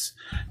printers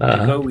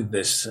to go with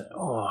this.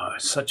 Oh,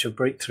 such a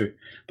breakthrough.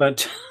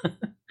 But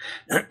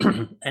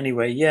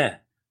anyway, yeah.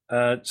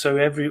 So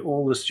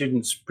all the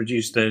students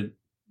produced their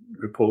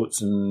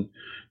reports and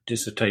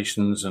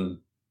dissertations and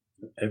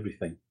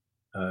everything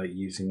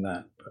using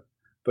that.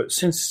 But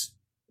since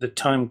the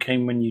time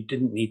came when you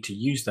didn't need to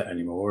use that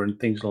anymore, and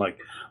things like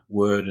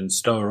Word and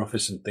Star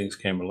Office and things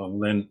came along,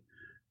 then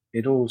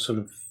it all sort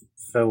of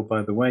fell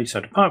by the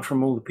wayside, apart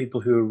from all the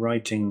people who are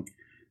writing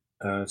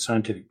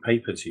scientific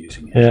papers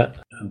using it. Yeah.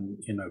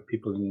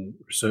 People in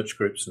research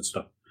groups and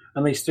stuff.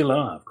 And they still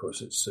are, of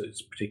course.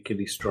 It's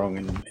particularly strong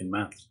in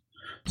maths.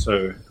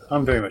 So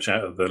I'm very much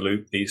out of the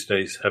loop these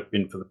days, have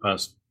been for the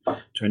past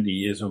 20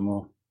 years or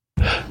more.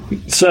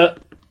 So,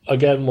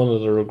 again, one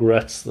of the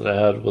regrets that I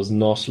had was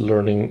not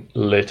learning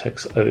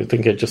LaTeX. I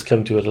think I just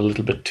came to it a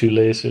little bit too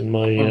late in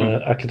my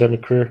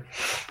academic career,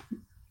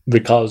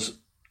 because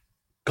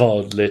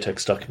God,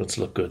 LaTeX documents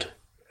look good.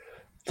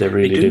 They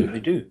really do. They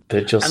do.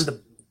 They just...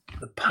 And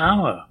the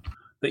power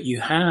that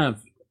you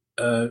have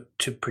to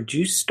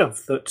produce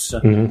stuff that's...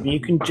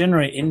 You can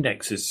generate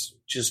indexes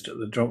just at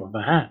the drop of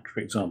a hat, for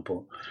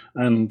example.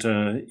 And,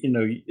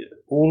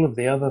 all of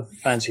the other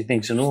fancy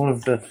things and all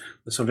of the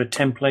sort of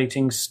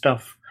templating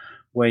stuff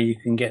where you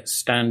can get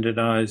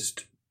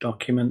standardized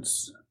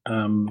documents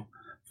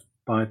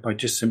by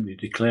just simply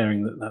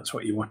declaring that that's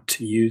what you want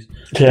to use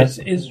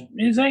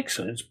is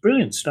excellent. It's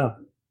brilliant stuff.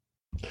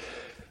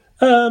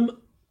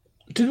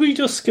 Did we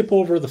just skip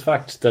over the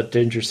fact that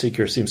Danger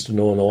Seeker seems to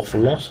know an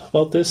awful lot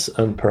about this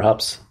and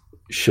perhaps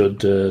should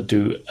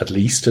do at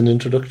least an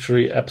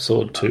introductory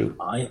episode to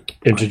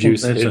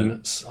introduce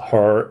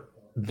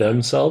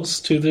themselves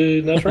to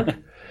the network?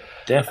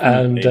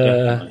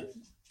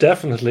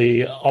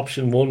 Definitely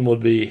option one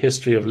would be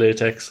history of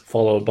LaTeX,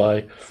 followed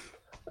by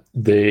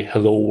the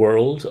hello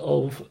world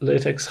of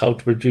LaTeX, how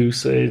to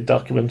produce a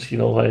document,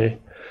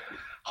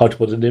 how to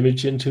put an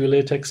image into a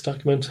LaTeX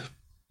document.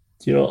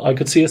 I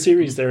could see a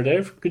series there,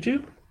 Dave. Could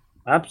you?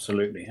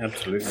 Absolutely.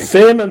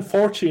 Fame and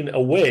fortune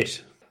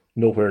await.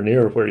 Nowhere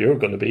near where you're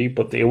going to be,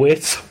 but they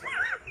await somewhere.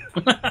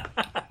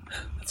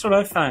 That's what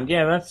I found.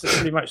 Yeah, that's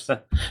pretty much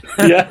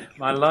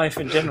my life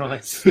in general.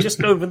 It's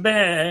just over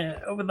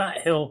there, over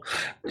that hill.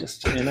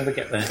 Just you never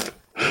get there.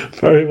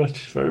 Very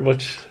much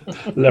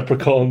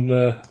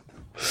leprechaun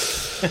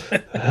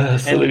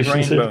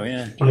solutions. Rainbow,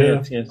 yeah.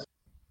 Yes.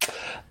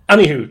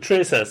 Anywho,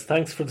 Trey says,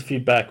 thanks for the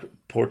feedback,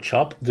 Pork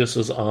Chop. This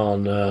was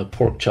on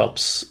Pork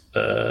Chop's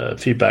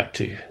feedback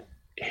to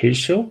his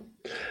show,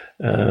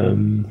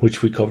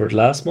 which we covered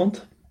last month,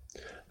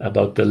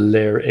 about the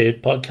Layer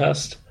 8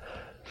 podcast,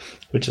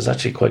 which is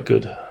actually quite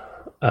good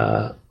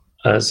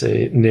as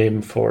a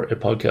name for a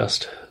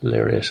podcast,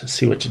 Layer 8.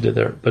 See what you did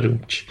there.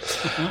 Badoomch.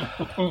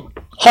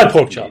 Hi,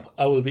 Pork Chop.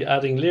 I will be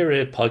adding Layer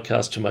 8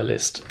 podcast to my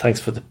list.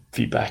 Thanks for the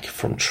feedback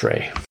from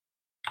Trey.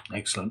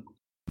 Excellent.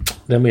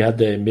 Then we had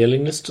the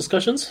mailing list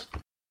discussions,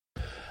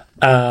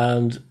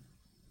 and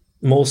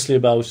mostly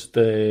about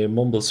the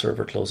Mumble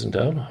server closing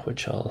down,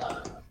 which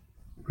I'll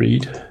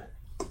read.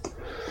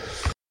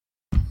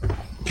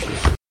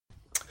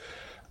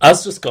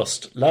 As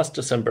discussed last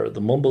December,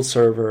 the Mumble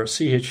server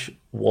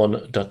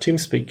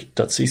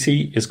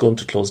ch1.teamspeak.cc is going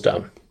to close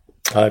down.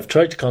 I've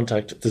tried to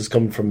contact, this is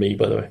coming from me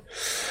by the way,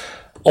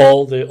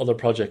 all the other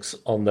projects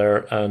on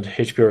there, and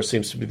HPR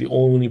seems to be the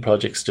only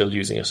project still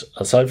using it.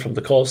 Aside from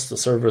the cost, the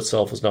server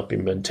itself has not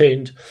been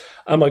maintained,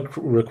 and my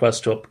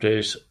request to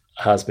update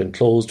has been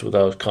closed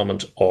without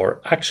comment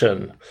or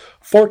action.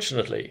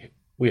 Fortunately,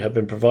 we have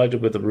been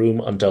provided with a room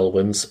on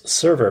Delwyn's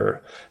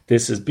server.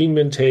 This is being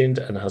maintained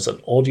and has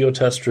an audio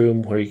test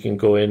room where you can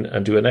go in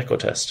and do an echo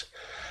test.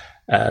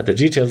 The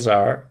details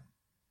are,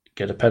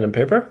 get a pen and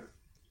paper,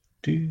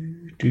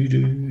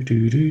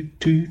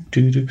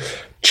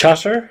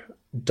 chatter.sky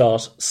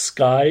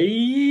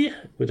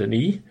with an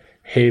E,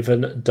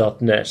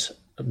 haven.net,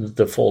 the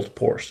default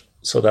port.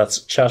 So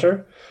that's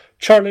chatter,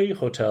 Charlie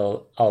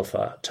Hotel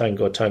Alpha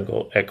Tango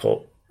Tango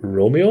Echo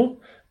Romeo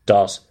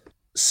dot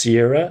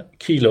Sierra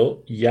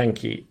Kilo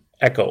Yankee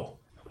Echo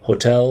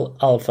Hotel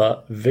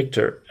Alpha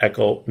Victor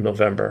Echo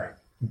November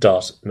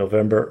dot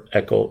November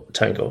Echo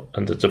Tango,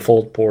 and the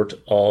default port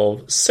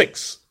of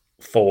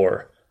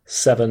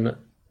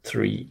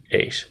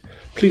 64738.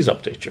 Please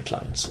update your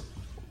clients.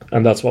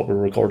 And that's what we're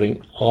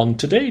recording on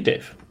today,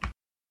 Dave.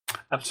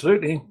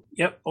 Absolutely.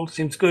 Yep, all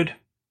seems good.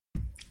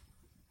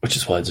 Which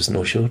is why there's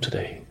no show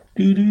today.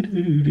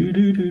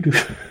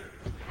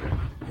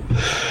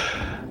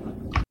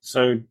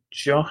 So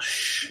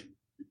Josh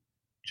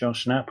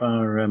Knapp,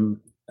 our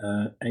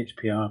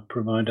HPR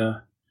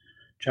provider,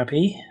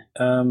 Chappie,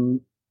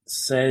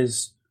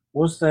 says,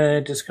 was there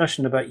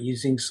discussion about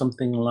using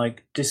something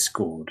like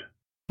Discord?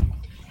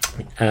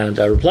 And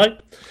I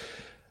replied,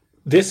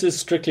 this is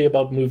strictly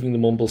about moving the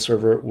Mumble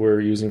server we're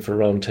using for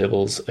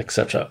roundtables,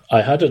 etc.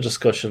 I had a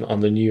discussion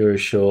on the New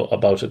Year's show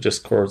about a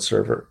Discord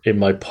server. In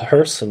my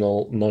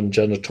personal,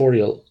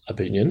 non-janitorial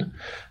opinion,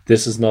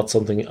 this is not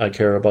something I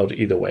care about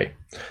either way.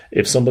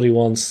 If somebody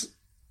wants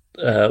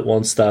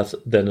that,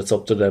 then it's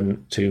up to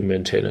them to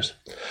maintain it.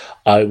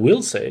 I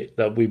will say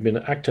that we've been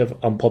active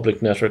on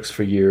public networks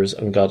for years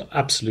and got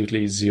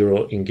absolutely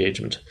zero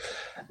engagement.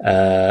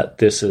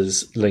 This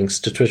is links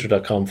to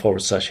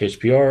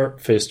twitter.com/HPR,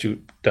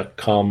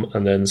 facebook.com,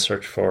 and then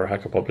search for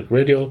Hacker Public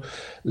Radio.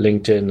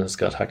 LinkedIn has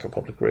got Hacker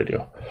Public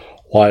Radio.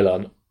 While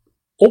on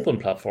open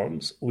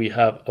platforms, we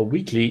have a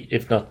weekly,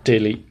 if not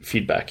daily,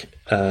 feedback,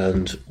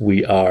 and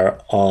we are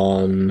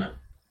on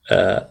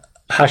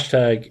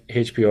hashtag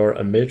HPR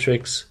and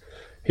Matrix,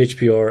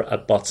 HPR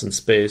at Bots in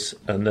Space,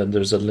 and then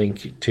there's a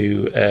link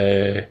to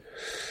a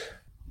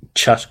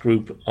chat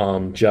group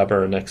on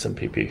Jabber and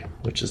XMPP,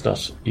 which is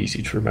not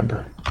easy to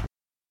remember.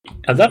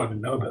 And that, I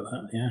didn't know about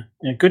that.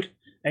 Yeah, good,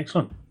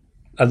 excellent.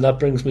 And that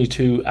brings me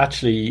to,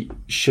 actually,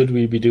 should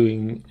we be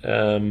doing,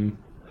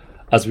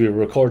 as we were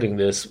recording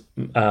this,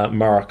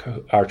 Mark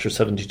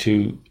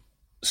Archer72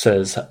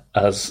 says,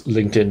 has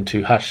linked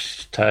into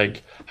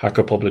hashtag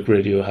Hacker Public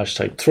Radio,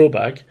 hashtag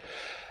throwback,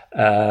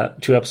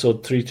 to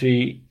episode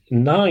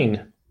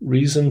 339,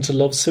 Reason to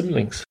Love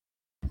Simlinks.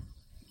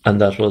 And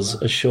that was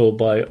a show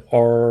by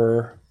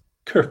Earl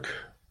Kirk.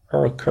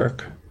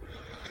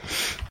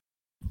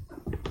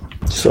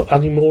 So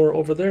any more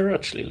over there?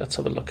 Actually, let's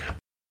have a look.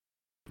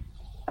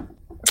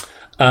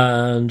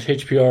 And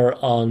HPR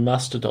on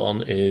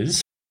Mastodon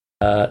is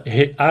at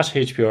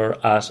HPR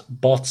at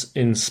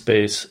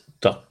botsinspace.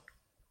 At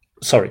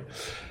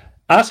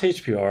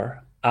HPR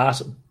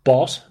at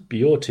bot,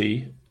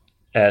 BOTSIN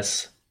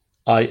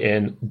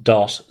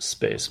dot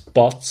space.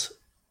 Bots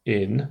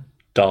in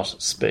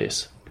dot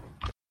space.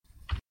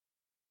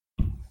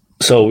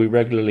 So we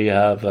regularly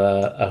have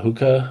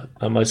Ahuka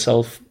and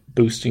myself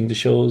boosting the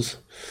shows.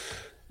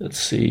 Let's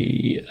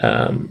see,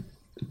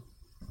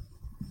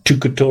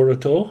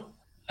 Tukutoroto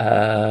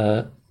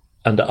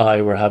and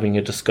I were having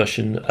a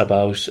discussion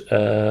about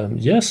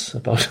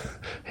about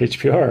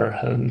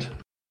HPR and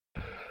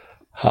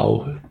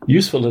how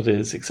useful it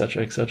is,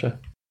 etc., etc.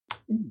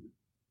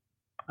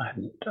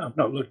 I've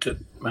not looked at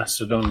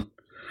Mastodon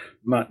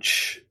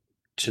much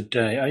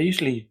today. I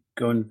usually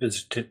go and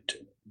visit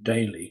it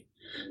daily.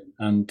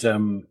 And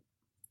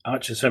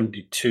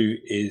Archer72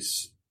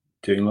 is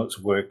doing lots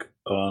of work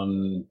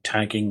on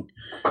tagging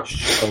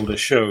older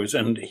shows,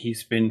 and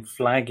he's been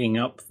flagging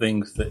up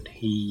things that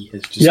he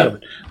has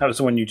discovered. Yeah. That was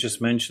the one you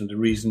just mentioned, the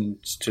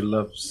Reasons to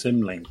Love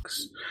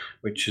Simlinks,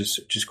 which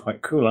is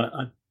quite cool.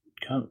 I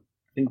can't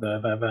think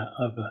that I've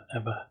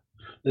ever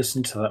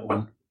listened to that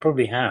one.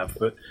 Probably have,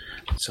 but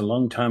it's a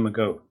long time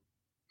ago.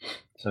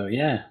 So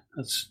yeah,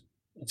 it's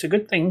a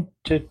good thing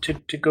to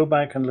go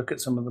back and look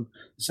at some of them.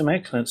 There's some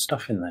excellent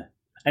stuff in there.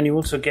 And you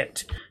also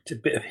get a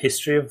bit of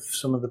history of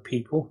some of the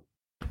people.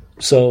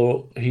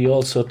 So he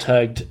also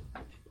tagged,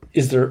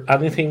 is there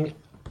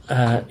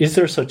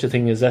such a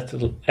thing as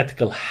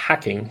ethical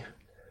hacking,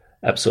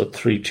 episode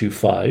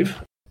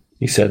 325.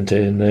 He sent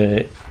in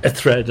a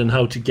thread on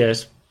how to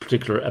get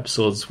particular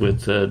episodes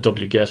with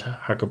wget,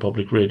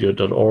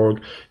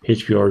 hackerpublicradio.org,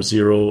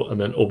 HPR0, and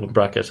then open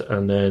bracket,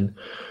 and then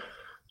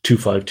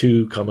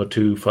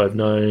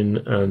 252,259,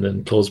 and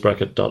then close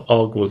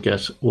bracket.org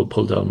will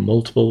pull down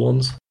multiple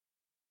ones.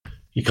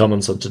 He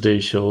comments on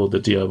today's show, the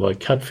DIY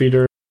cat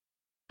feeder,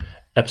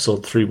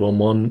 episode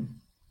 311,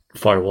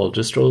 firewall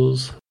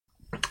distros,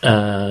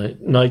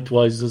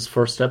 Nightwise's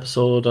first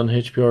episode on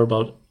HPR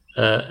about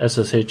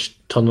SSH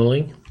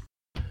tunneling,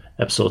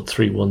 episode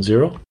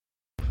 310.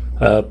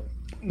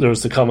 There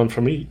was the comment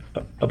from me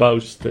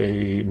about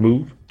the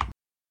move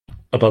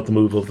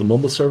of the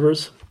Mumble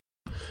servers.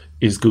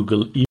 Is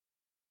Google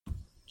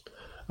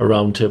a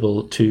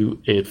roundtable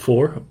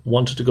 284?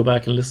 Wanted to go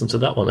back and listen to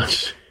that one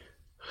actually.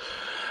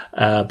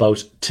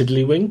 About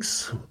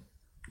Tiddlywinks,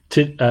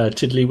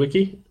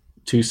 Tiddlywiki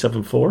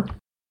 274,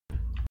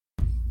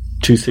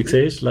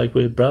 268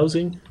 lightweight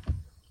browsing,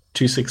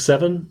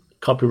 267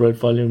 copyright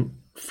volume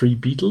free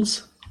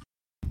Beatles.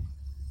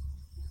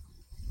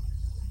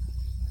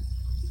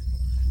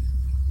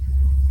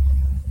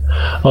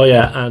 Oh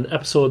yeah, and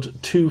episode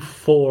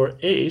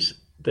 248,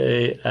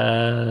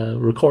 the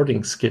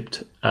recording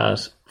skipped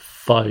at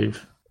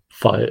 5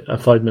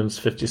 minutes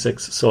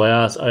 56. So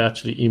I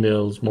actually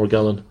emailed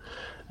Morgellon,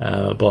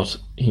 but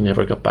he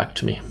never got back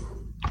to me.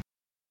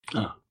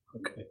 Ah,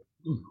 okay.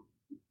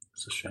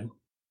 That's a shame.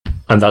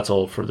 And that's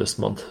all for this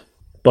month.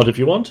 But if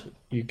you want,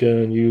 you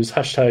can use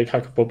hashtag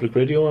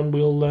HackerPublicRadio and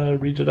we'll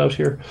read it out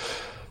here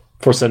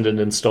for sending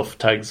in stuff,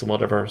 tags and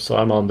whatever. So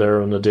I'm on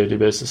there on a daily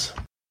basis.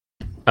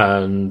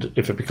 And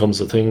if it becomes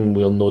a thing,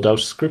 we'll no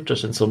doubt script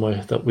it in some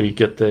way that we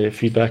get the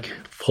feedback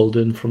pulled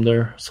in from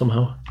there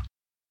somehow.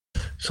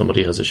 If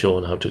somebody has a show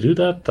on how to do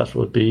that, that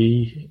would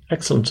be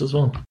excellent as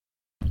well.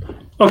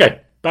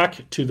 Okay,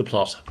 back to the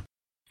plot.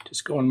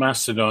 Just go on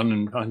Mastodon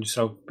and find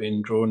yourself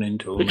being drawn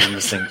into all kinds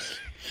of things.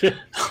 Yeah,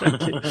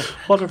 exactly.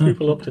 What are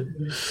people up to?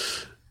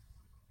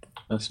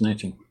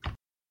 Fascinating.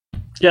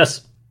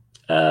 Yes.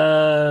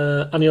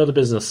 Any other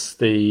business?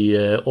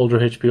 The older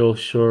HBO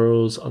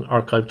shows on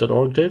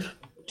archive.org, Dave?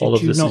 All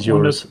of this is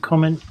yours.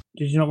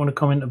 Did you not want to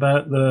comment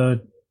about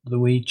the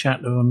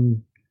WeChat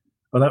on...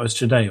 Oh, that was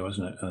today,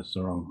 wasn't it? That's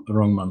the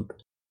wrong month.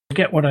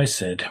 Forget what I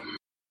said.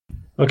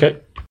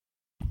 Okay.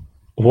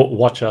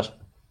 What chat?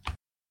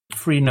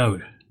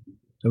 Freenode.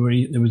 There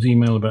was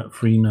email about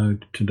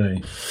Freenode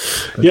today.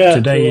 But yeah,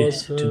 today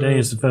is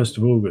the 1st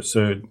of August,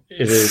 so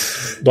it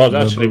is. Well,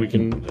 actually, we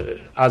can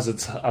as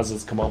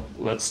it's come up.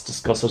 Let's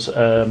discuss it.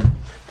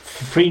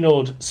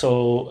 Freenode.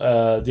 So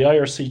the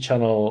IRC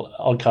channel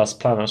Oddcast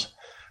Planet,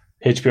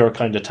 HPR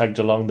kind of tagged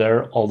along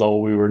there. Although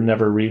we were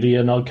never really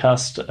an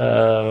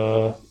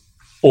Oddcast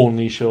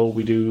only show.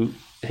 We do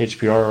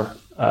HPR.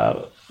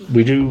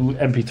 We do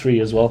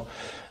MP3 as well.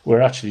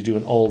 We're actually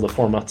doing all the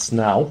formats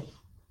now.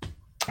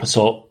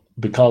 So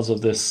because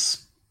of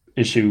this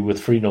issue with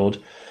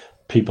Freenode,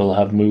 people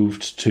have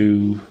moved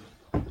to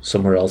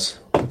somewhere else.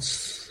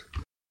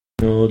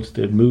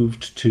 They've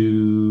moved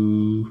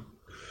to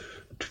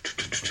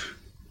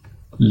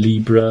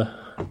Libra.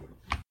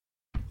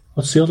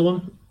 What's the other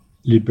one?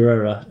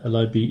 Libera.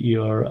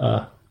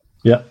 Libera.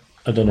 Yeah,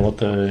 I don't know what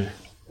the...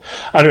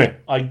 Anyway,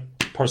 I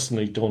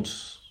personally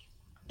don't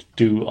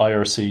do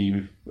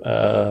IRC.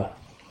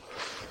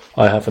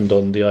 I haven't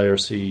done the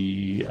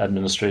IRC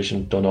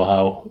administration. Don't know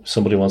how. If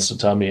somebody wants to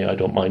tell me, I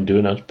don't mind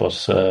doing it, but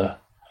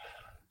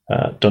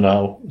don't know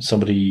how.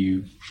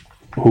 Somebody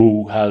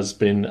who has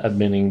been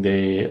adminning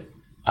the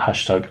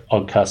hashtag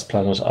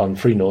OddcastPlanet on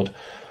Freenode,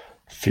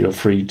 feel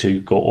free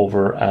to go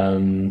over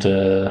and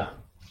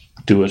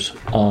do it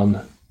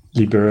on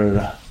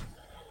Libera.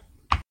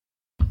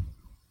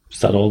 Is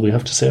that all we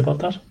have to say about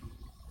that?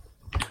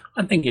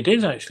 I think it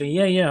is, actually.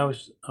 Yeah.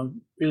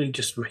 I'm really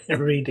just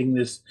reading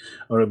this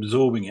or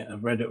absorbing it.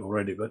 I've read it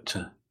already, but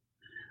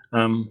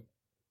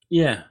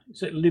yeah,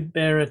 is it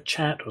Libera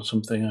Chat or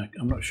something?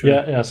 I'm not sure.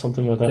 Yeah,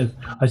 something like that.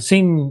 I've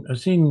seen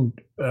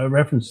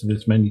reference to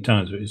this many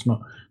times, but it's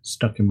not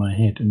stuck in my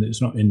head, and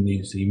it's not in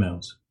these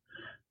emails.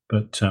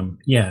 But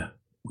yeah,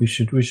 we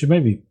should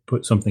maybe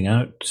put something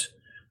out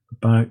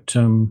about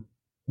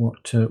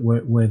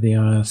where the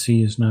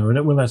IRC is now.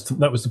 Well,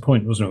 that was the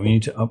point, wasn't it? We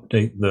need to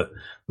update the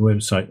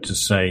website to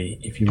say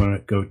if you want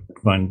to go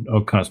find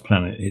Oddcast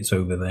Planet, it's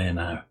over there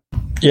now.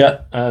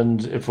 Yeah,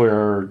 and if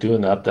we're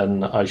doing that,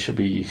 then I should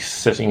be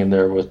sitting in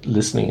there with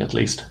listening at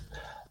least,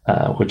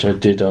 which I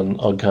did on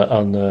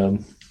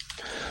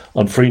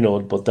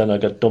Freenode, but then I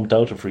got dumped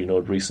out of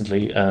Freenode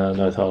recently,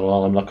 and I thought,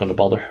 well, I'm not going to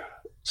bother.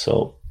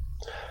 So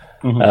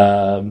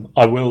I'm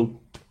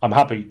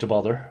happy to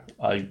bother.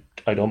 I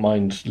don't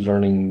mind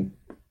learning.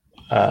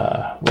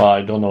 Well,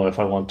 I don't know if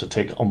I want to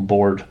take on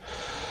board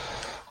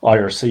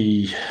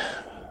IRC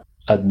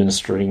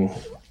administering.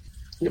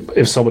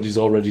 If somebody's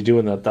already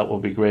doing that, that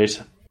would be great.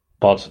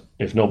 But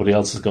if nobody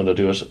else is going to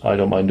do it, I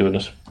don't mind doing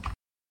it.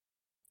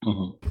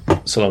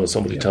 So long as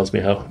somebody tells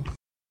me how.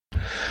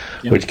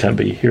 Which can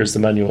be, here's the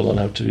manual on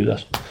how to do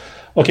that.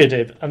 Okay,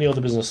 Dave, any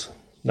other business?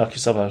 Knock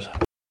yourself out.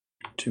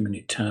 Too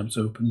many tabs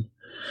open.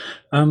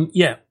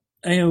 Yeah,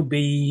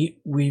 AOB,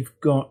 we've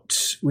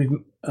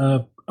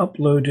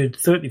uploaded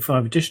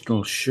 35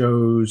 additional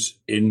shows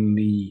in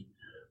the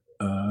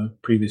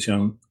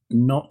previously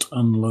not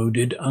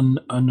unloaded,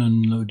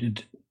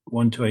 ununloaded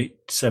 1 to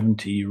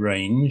 870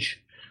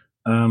 range.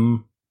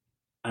 And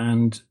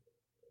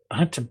I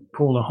had to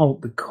pull a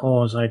halt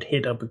because I'd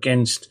hit up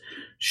against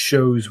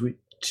shows which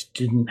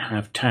didn't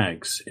have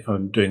tags if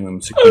I'm doing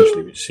them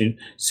sequentially, which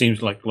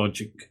seems like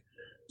logic.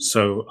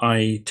 So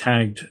I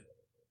tagged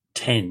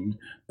 10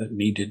 that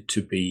needed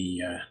to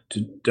be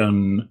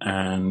done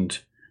and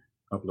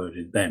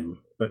uploaded them.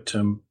 But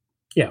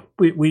yeah,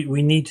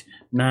 we need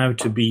now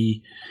to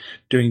be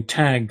doing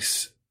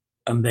tags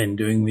and then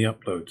doing the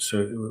upload. So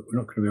we're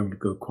not going to be able to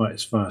go quite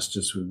as fast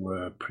as we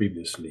were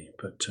previously.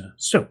 But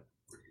still,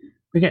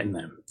 we're getting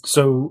there.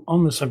 So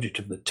on the subject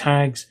of the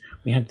tags,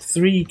 we had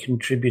 3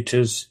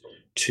 contributors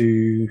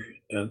to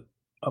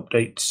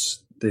updates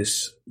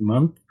this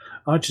month.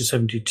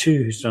 Archer72,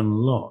 who's done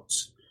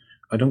lots.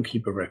 I don't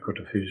keep a record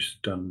of who's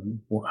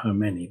done how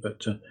many,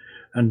 but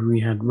and we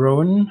had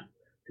Rowan,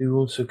 who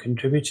also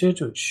contributed,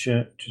 which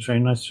is very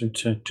nice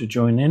to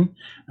join in,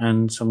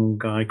 and some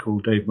guy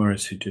called Dave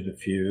Morris who did a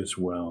few as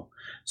well.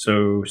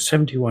 So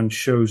 71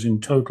 shows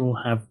in total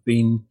have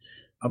been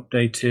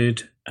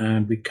updated,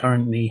 and we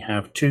currently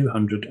have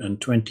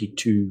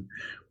 222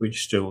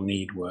 which still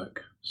need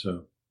work.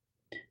 So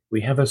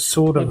we have a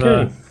sort of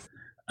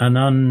an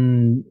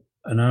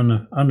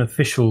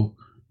unofficial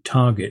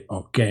target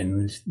of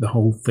getting the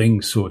whole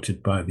thing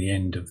sorted by the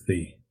end of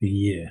the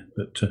year,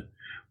 but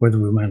whether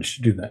we manage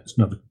to do that is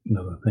another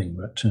thing.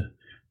 But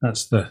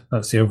that's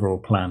the overall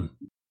plan.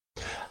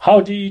 How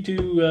do you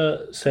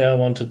do? Say, I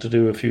wanted to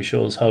do a few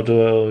shows. How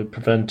do I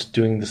prevent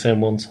doing the same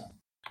ones?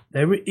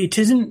 It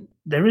isn't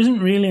there isn't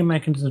really a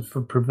mechanism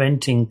for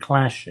preventing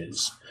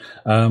clashes.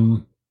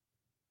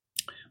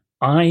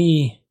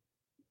 I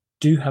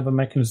do have a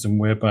mechanism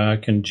whereby I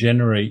can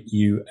generate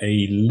you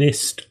a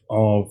list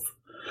of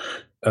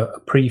a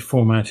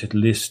pre-formatted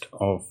list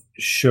of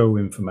show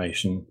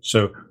information.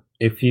 So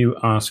if you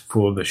ask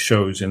for the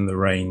shows in the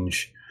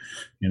range,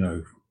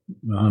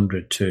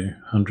 100 to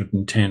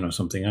 110 or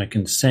something, I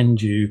can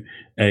send you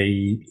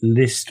a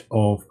list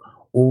of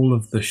all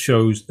of the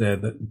shows there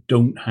that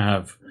don't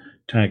have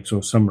tags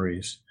or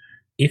summaries.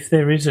 If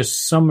there is a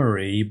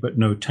summary but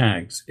no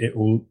tags, it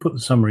will put the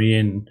summary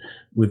in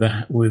with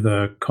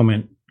a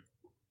comment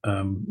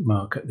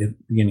mark at the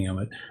beginning of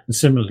it. And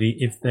similarly,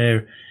 if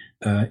there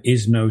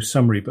is no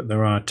summary but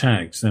there are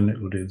tags, then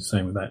it will do the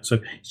same with that. So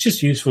it's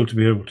just useful to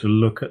be able to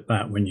look at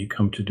that when you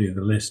come to do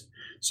the list.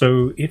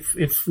 So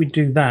if we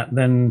do that,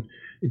 then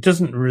it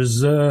doesn't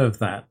reserve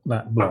that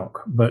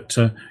block, but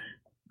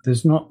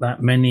there's not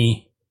that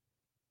many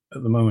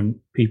at the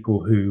moment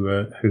people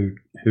who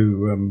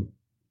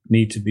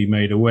need to be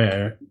made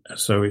aware.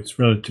 So it's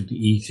relatively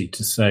easy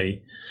to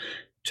say,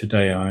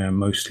 today I am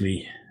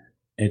mostly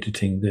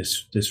editing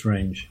this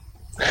range.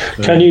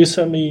 So, can you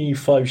send me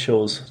 5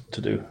 shows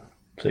to do,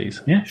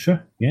 please? Yeah,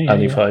 sure. Yeah,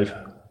 Any 5.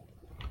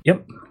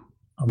 Yep.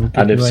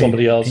 And if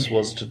somebody else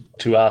was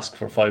to ask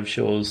for 5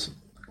 shows,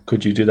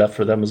 could you do that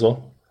for them as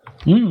well?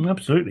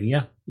 Absolutely.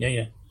 Yeah.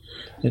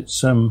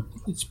 It's a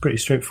pretty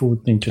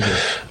straightforward thing to do.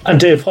 And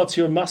Dave, what's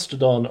your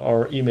Mastodon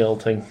or email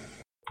thing?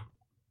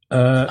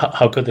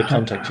 How could they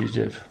contact you,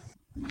 Dave?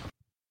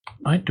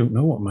 I don't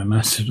know what my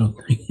Mastodon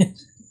thing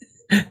is.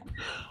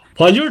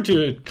 While you're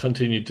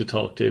continue to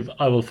talk, Dave,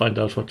 I will find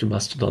out what your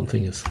Mastodon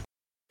thing is.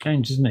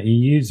 Strange, isn't it? You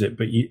use it,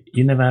 but you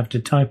never have to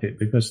type it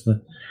because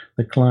the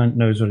client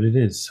knows what it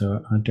is.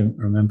 So I don't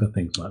remember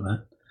things like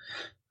that.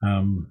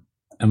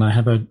 And I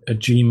have a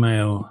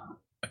Gmail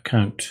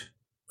account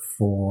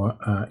for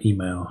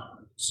email.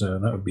 So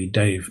that would be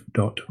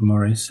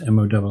dave.morris,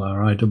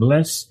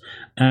 MORRISS,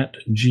 at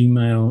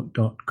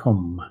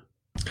gmail.com.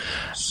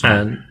 So,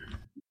 and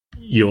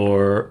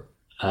your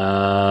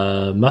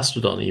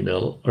Mastodon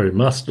email or your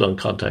Mastodon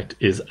contact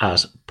is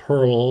at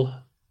perloid,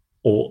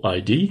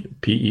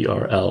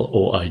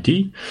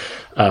 PERLOID,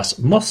 at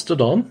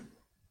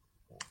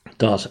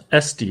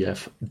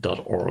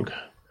mastodon.sdf.org.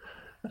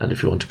 And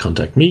if you want to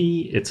contact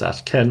me, it's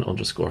at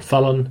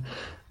ken_Fallon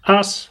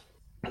at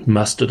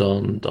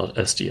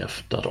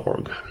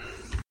mastodon.sdf.org.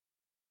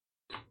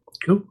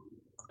 Cool.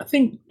 I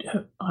think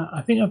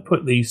I've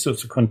put these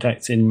sorts of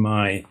contacts in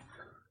my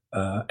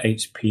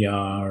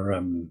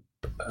HPR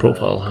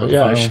profile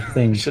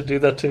thing. I should do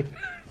that too.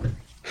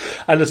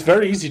 And it's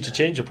very easy to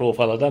change your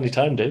profile at any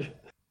time, Dave.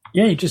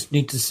 Yeah, you just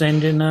need to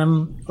send in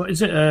what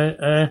is it?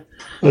 A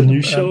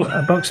new show,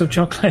 a box of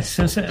chocolates.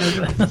 Is it?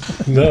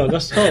 No,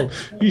 that's all.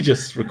 You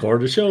just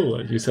record a show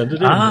and you send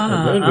it in,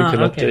 and then we can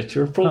update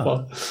your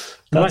profile.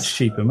 Much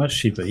cheaper.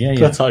 Yeah.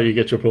 That's how you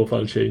get your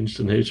profile changed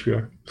in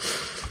HPR.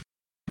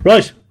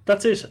 Right,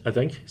 that's it. I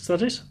think is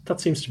that it. That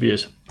seems to be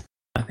it.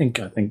 I think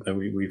that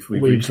we've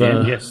reached the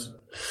end. Yes,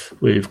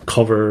 we've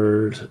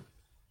covered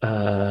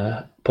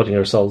putting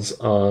ourselves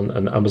on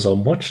an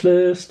Amazon watch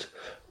list.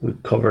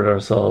 We've covered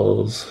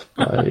ourselves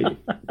by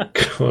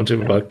going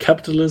to about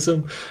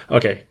capitalism.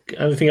 Okay,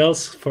 anything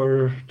else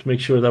to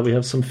make sure that we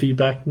have some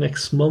feedback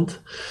next month?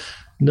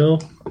 No?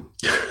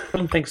 I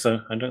don't think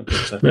so. I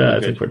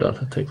think we're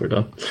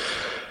done.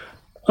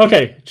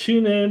 Okay,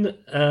 tune in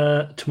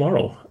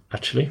tomorrow,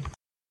 actually,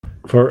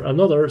 for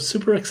another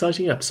super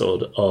exciting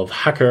episode of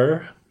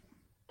Hacker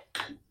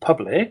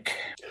Public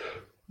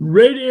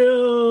Radio.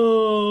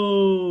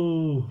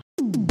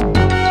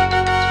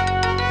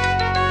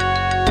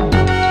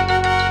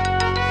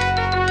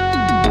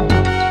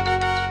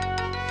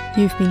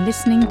 You've been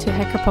listening to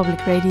Hacker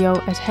Public Radio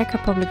at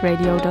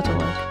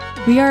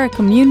hackerpublicradio.org. We are a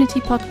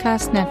community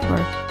podcast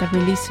network that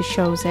releases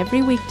shows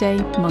every weekday,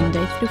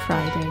 Monday through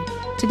Friday.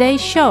 Today's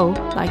show,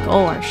 like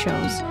all our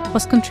shows,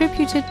 was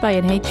contributed by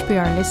an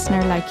HPR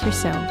listener like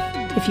yourself.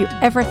 If you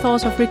ever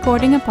thought of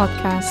recording a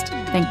podcast,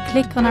 then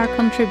click on our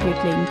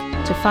contribute link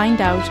to find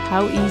out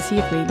how easy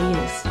it really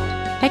is.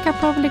 Hacker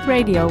Public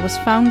Radio was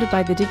founded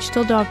by the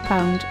Digital Dog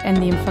Pound and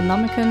the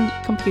Infonomicon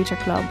Computer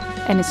Club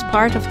and is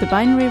part of the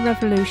binary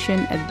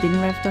revolution at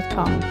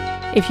binrev.com.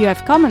 If you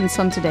have comments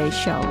on today's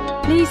show,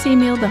 please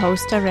email the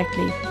host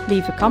directly,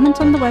 leave a comment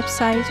on the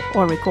website,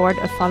 or record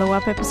a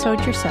follow-up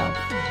episode yourself.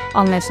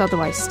 Unless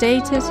otherwise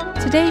stated,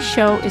 today's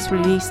show is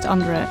released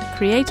under a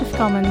Creative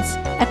Commons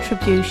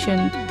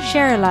Attribution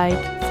Share Alike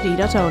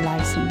 3.0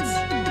 license.